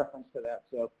around a reference to that.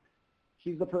 So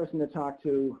she's the person to talk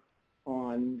to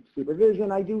on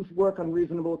supervision. I do work on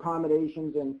reasonable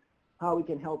accommodations and how we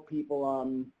can help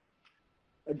people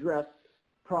address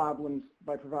problems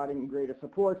by providing greater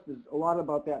supports. There's a lot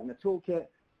about that in the toolkit,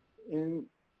 and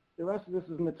the rest of this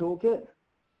is in the toolkit.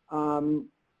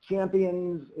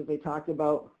 Champions, as they talked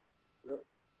about,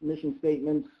 mission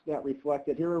statements that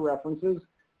reflected. Here are references.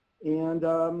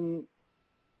 And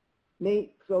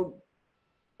Nate, so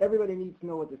everybody needs to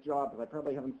know what this job is. I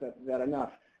probably haven't said that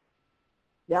enough.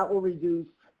 That will reduce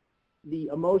the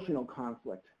emotional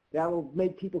conflict. That will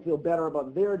make people feel better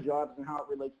about their jobs and how it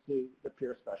relates to the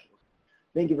peer specialist.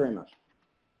 Thank you very much.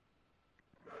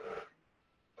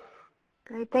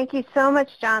 Great. Thank you so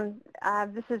much, John.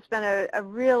 This has been a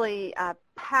really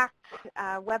packed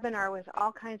webinar with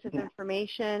all kinds of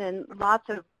information and lots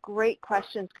of great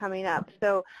questions coming up.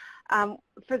 So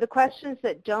for the questions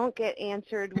that don't get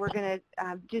answered, we're going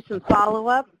to do some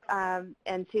follow-up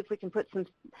and see if we can put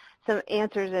some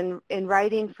answers in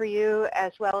writing for you,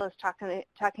 as well as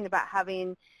talking about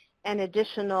having an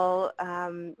additional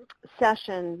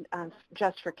session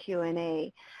just for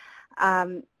Q&A.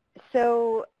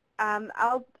 So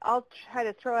I'll try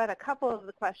to throw out a couple of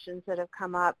the questions that have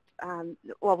come up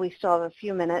while we still have a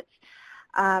few minutes.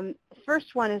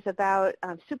 First one is about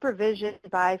supervision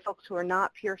by folks who are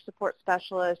not peer support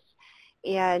specialists,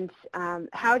 and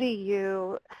how do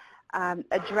you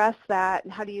address that,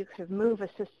 and how do you kind of move a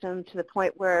system to the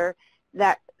point where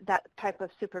that type of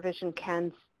supervision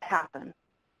can happen?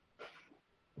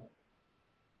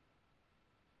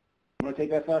 You want to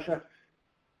take that, Sasha?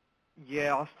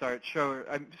 Yeah, I'll start. Sure.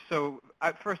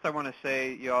 First I want to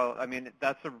say, y'all, I mean,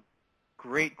 that's a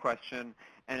great question,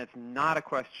 and it's not a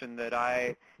question that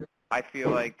I feel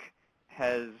like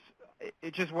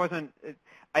it just wasn't,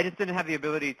 I just didn't have the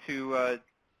ability to,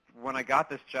 when I got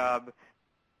this job,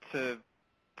 to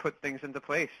put things into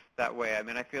place that way. I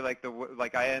mean, I feel like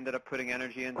I ended up putting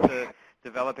energy into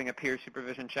developing a peer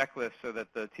supervision checklist so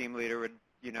that the team leader would,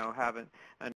 have an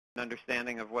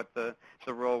understanding of what the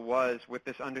role was, with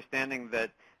this understanding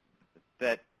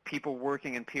that people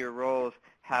working in peer roles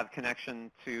have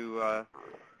connection to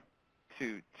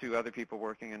other people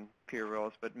working in peer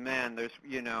roles. But man, there's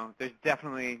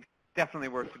definitely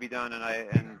work to be done, and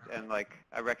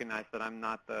I recognize that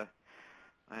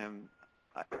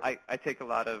I take a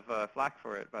lot of flack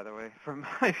for it, by the way, from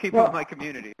my people in my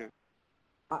community.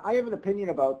 I have an opinion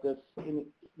about this.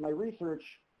 My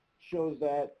research shows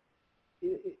that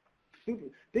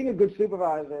being a good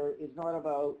supervisor is not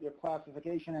about your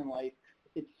classification in life.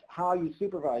 It's how you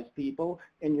supervise people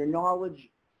and your knowledge,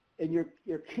 and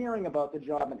you're caring about the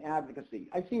job and advocacy.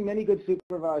 I've seen many good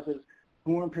supervisors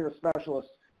who aren't peer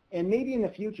specialists, and maybe in the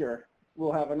future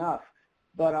we'll have enough.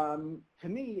 But to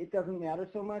me, it doesn't matter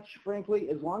so much, frankly,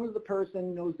 as long as the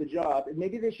person knows the job. And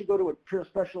maybe they should go to a peer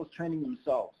specialist training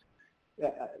themselves.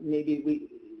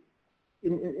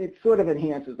 It sort of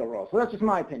enhances the role. So that's just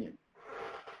my opinion.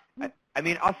 I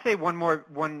mean, I'll say one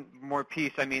more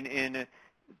piece. I mean,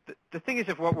 the thing is,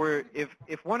 if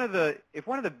one of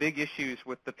the big issues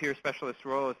with the peer specialist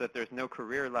role is that there's no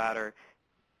career ladder.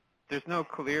 There's no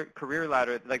career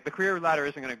ladder. Like, the career ladder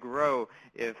isn't going to grow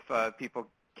if people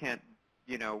can't,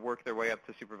 work their way up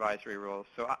to supervisory roles.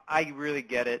 So I really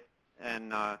get it,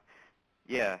 and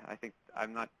yeah, I think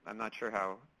I'm not sure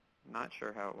how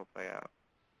it will play out.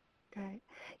 Okay.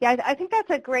 Yeah, I think that's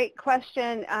a great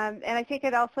question, and I think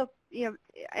it also, it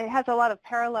has a lot of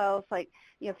parallels. Like,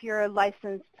 if you're a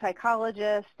licensed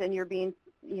psychologist and you're being,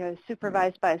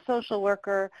 supervised by a social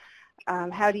worker,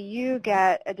 how do you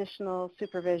get additional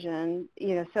supervision?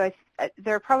 So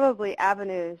there are probably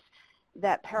avenues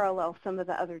that parallel some of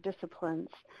the other disciplines,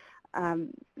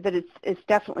 but it's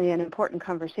definitely an important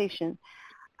conversation.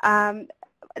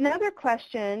 Another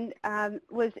question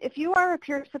was, if you are a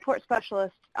peer support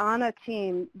specialist on a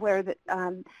team where there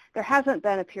hasn't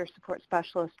been a peer support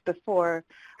specialist before,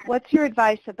 what's your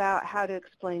advice about how to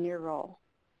explain your role?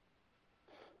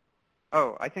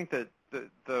 Oh, I think that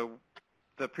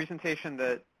the presentation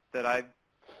that I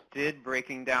did,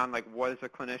 breaking down, like, what is a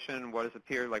clinician, what is a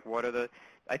peer, like,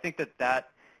 I think that's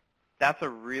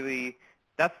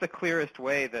the clearest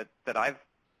way that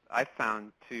I've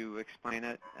found to explain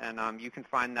it, and you can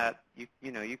find that you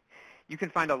can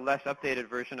find a less updated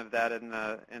version of that in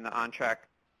the on-track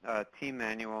team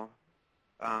manual,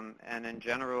 and in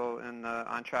general in the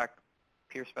on-track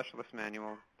peer specialist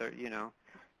manual.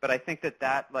 But I think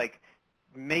that like,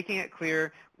 making it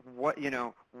clear what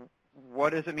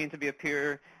does it mean to be a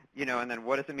peer, and then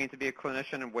what does it mean to be a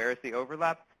clinician, and where is the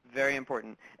overlap? Very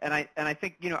important. And I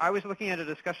think I was looking at a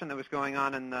discussion that was going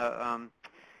on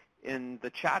in the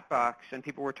chat box, and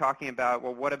people were talking about,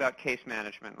 well, what about case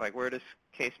management? Like, where does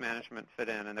case management fit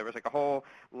in? And there was like a whole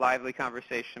lively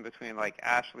conversation between, like,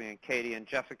 Ashley and Katie and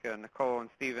Jessica and Nicole and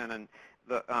Stephen, and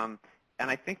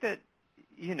I think that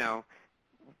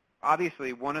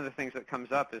obviously one of the things that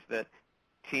comes up is that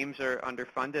teams are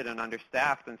underfunded and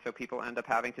understaffed, and so people end up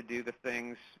having to do the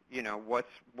things,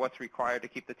 what's required to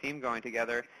keep the team going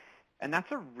together, and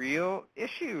that's a real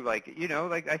issue. Like,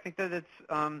 I think that it's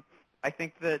I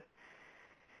think that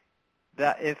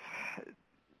if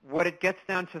what it gets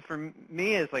down to for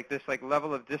me is like this, like,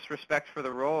 level of disrespect for the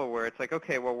role, where it's like,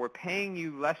 okay, well, we're paying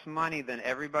you less money than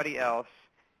everybody else,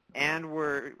 and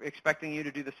we're expecting you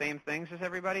to do the same things as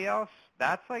everybody else.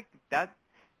 That's like that.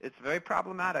 It's very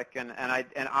problematic, and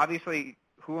obviously,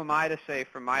 who am I to say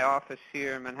from my office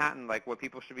here in Manhattan, like, what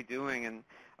people should be doing in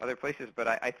other places? But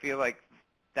I feel like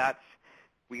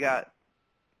we have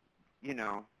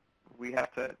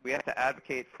to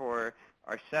advocate for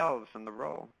ourselves and the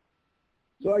role.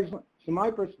 So my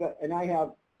perspective, and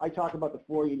I talk about the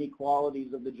 4 unique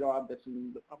qualities of the job that's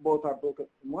in both our book,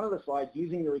 one of the slides,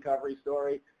 using the recovery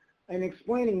story, and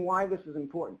explaining why this is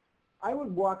important. I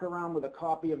would walk around with a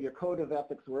copy of your code of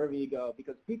ethics wherever you go,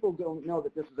 because people don't know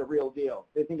that this is a real deal.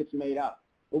 They think it's made up.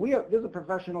 But there's a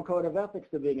professional code of ethics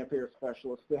to being a peer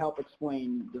specialist to help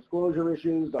explain disclosure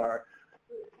issues.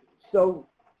 So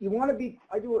you want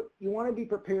to be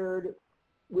prepared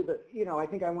with I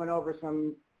think I went over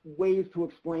some ways to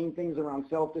explain things around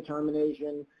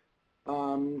self-determination.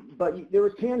 But there are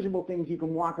tangible things you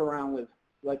can walk around with,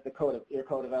 like your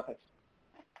code of ethics.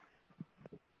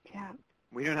 Yeah.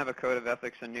 We don't have a code of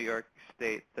ethics in New York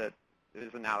State that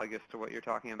is analogous to what you're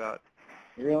talking about.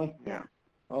 Really? Yeah.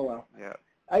 Oh, well. Yeah.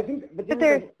 I think, but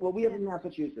we have in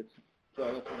Massachusetts. So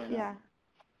that's what I know. Yeah.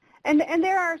 And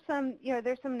there are some,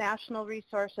 there's some national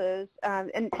resources,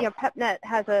 and PepNet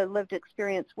has a lived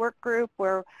experience work group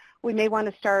where we may want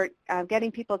to start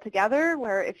getting people together.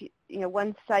 Where if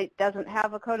one site doesn't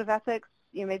have a code of ethics,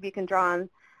 maybe you can draw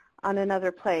on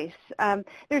another place.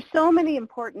 There's so many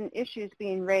important issues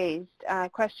being raised.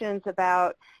 Questions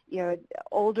about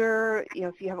older,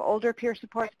 if you have older peer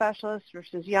support specialists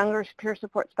versus younger peer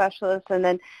support specialists, and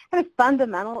then kind of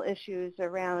fundamental issues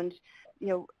around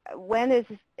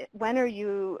when are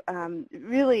you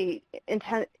really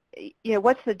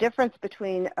what's the difference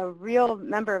between a real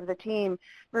member of the team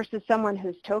versus someone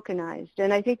who's tokenized?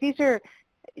 And I think these are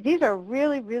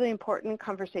really, really important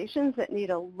conversations that need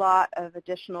a lot of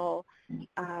additional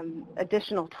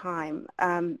time.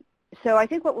 So I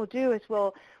think what we'll do is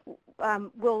we'll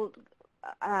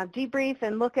debrief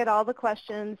and look at all the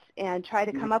questions and try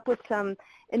to come up with some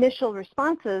initial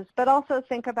responses, but also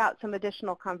think about some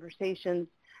additional conversations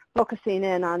focusing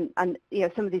in on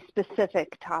some of these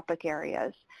specific topic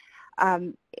areas.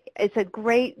 It's a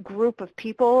great group of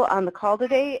people on the call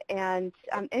today, and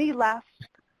any last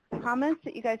comments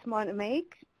that you guys want to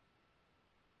make?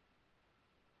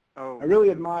 I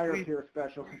really admire peer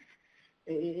specialists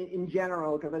in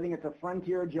general, because I think it's a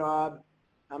frontier job.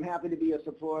 I'm happy to be a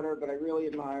supporter, but I really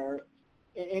admire,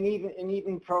 and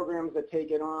even programs that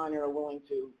take it on and are willing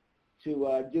to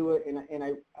do it. And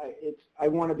I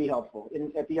want to be helpful.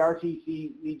 At the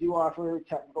RTC, we do offer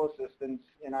technical assistance,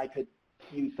 and I could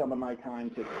use some of my time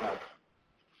to help.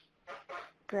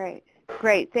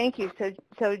 Great, thank you.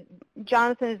 So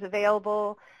Jonathan is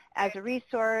available as a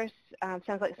resource.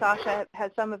 Sounds like Sasha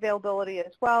has some availability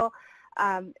as well.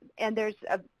 And there's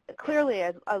clearly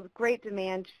a great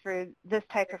demand for this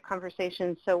type of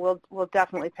conversation, so we'll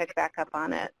definitely pick back up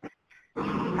on it.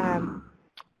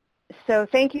 So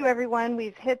thank you, everyone.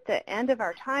 We've hit the end of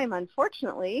our time,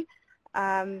 unfortunately,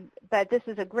 but this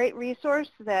is a great resource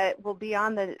that will be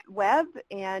on the web,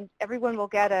 and everyone will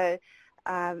get a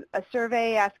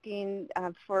survey asking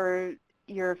for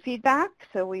your feedback,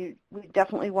 so we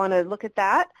definitely want to look at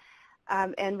that.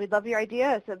 And we'd love your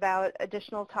ideas about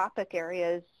additional topic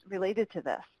areas related to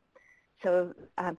this. So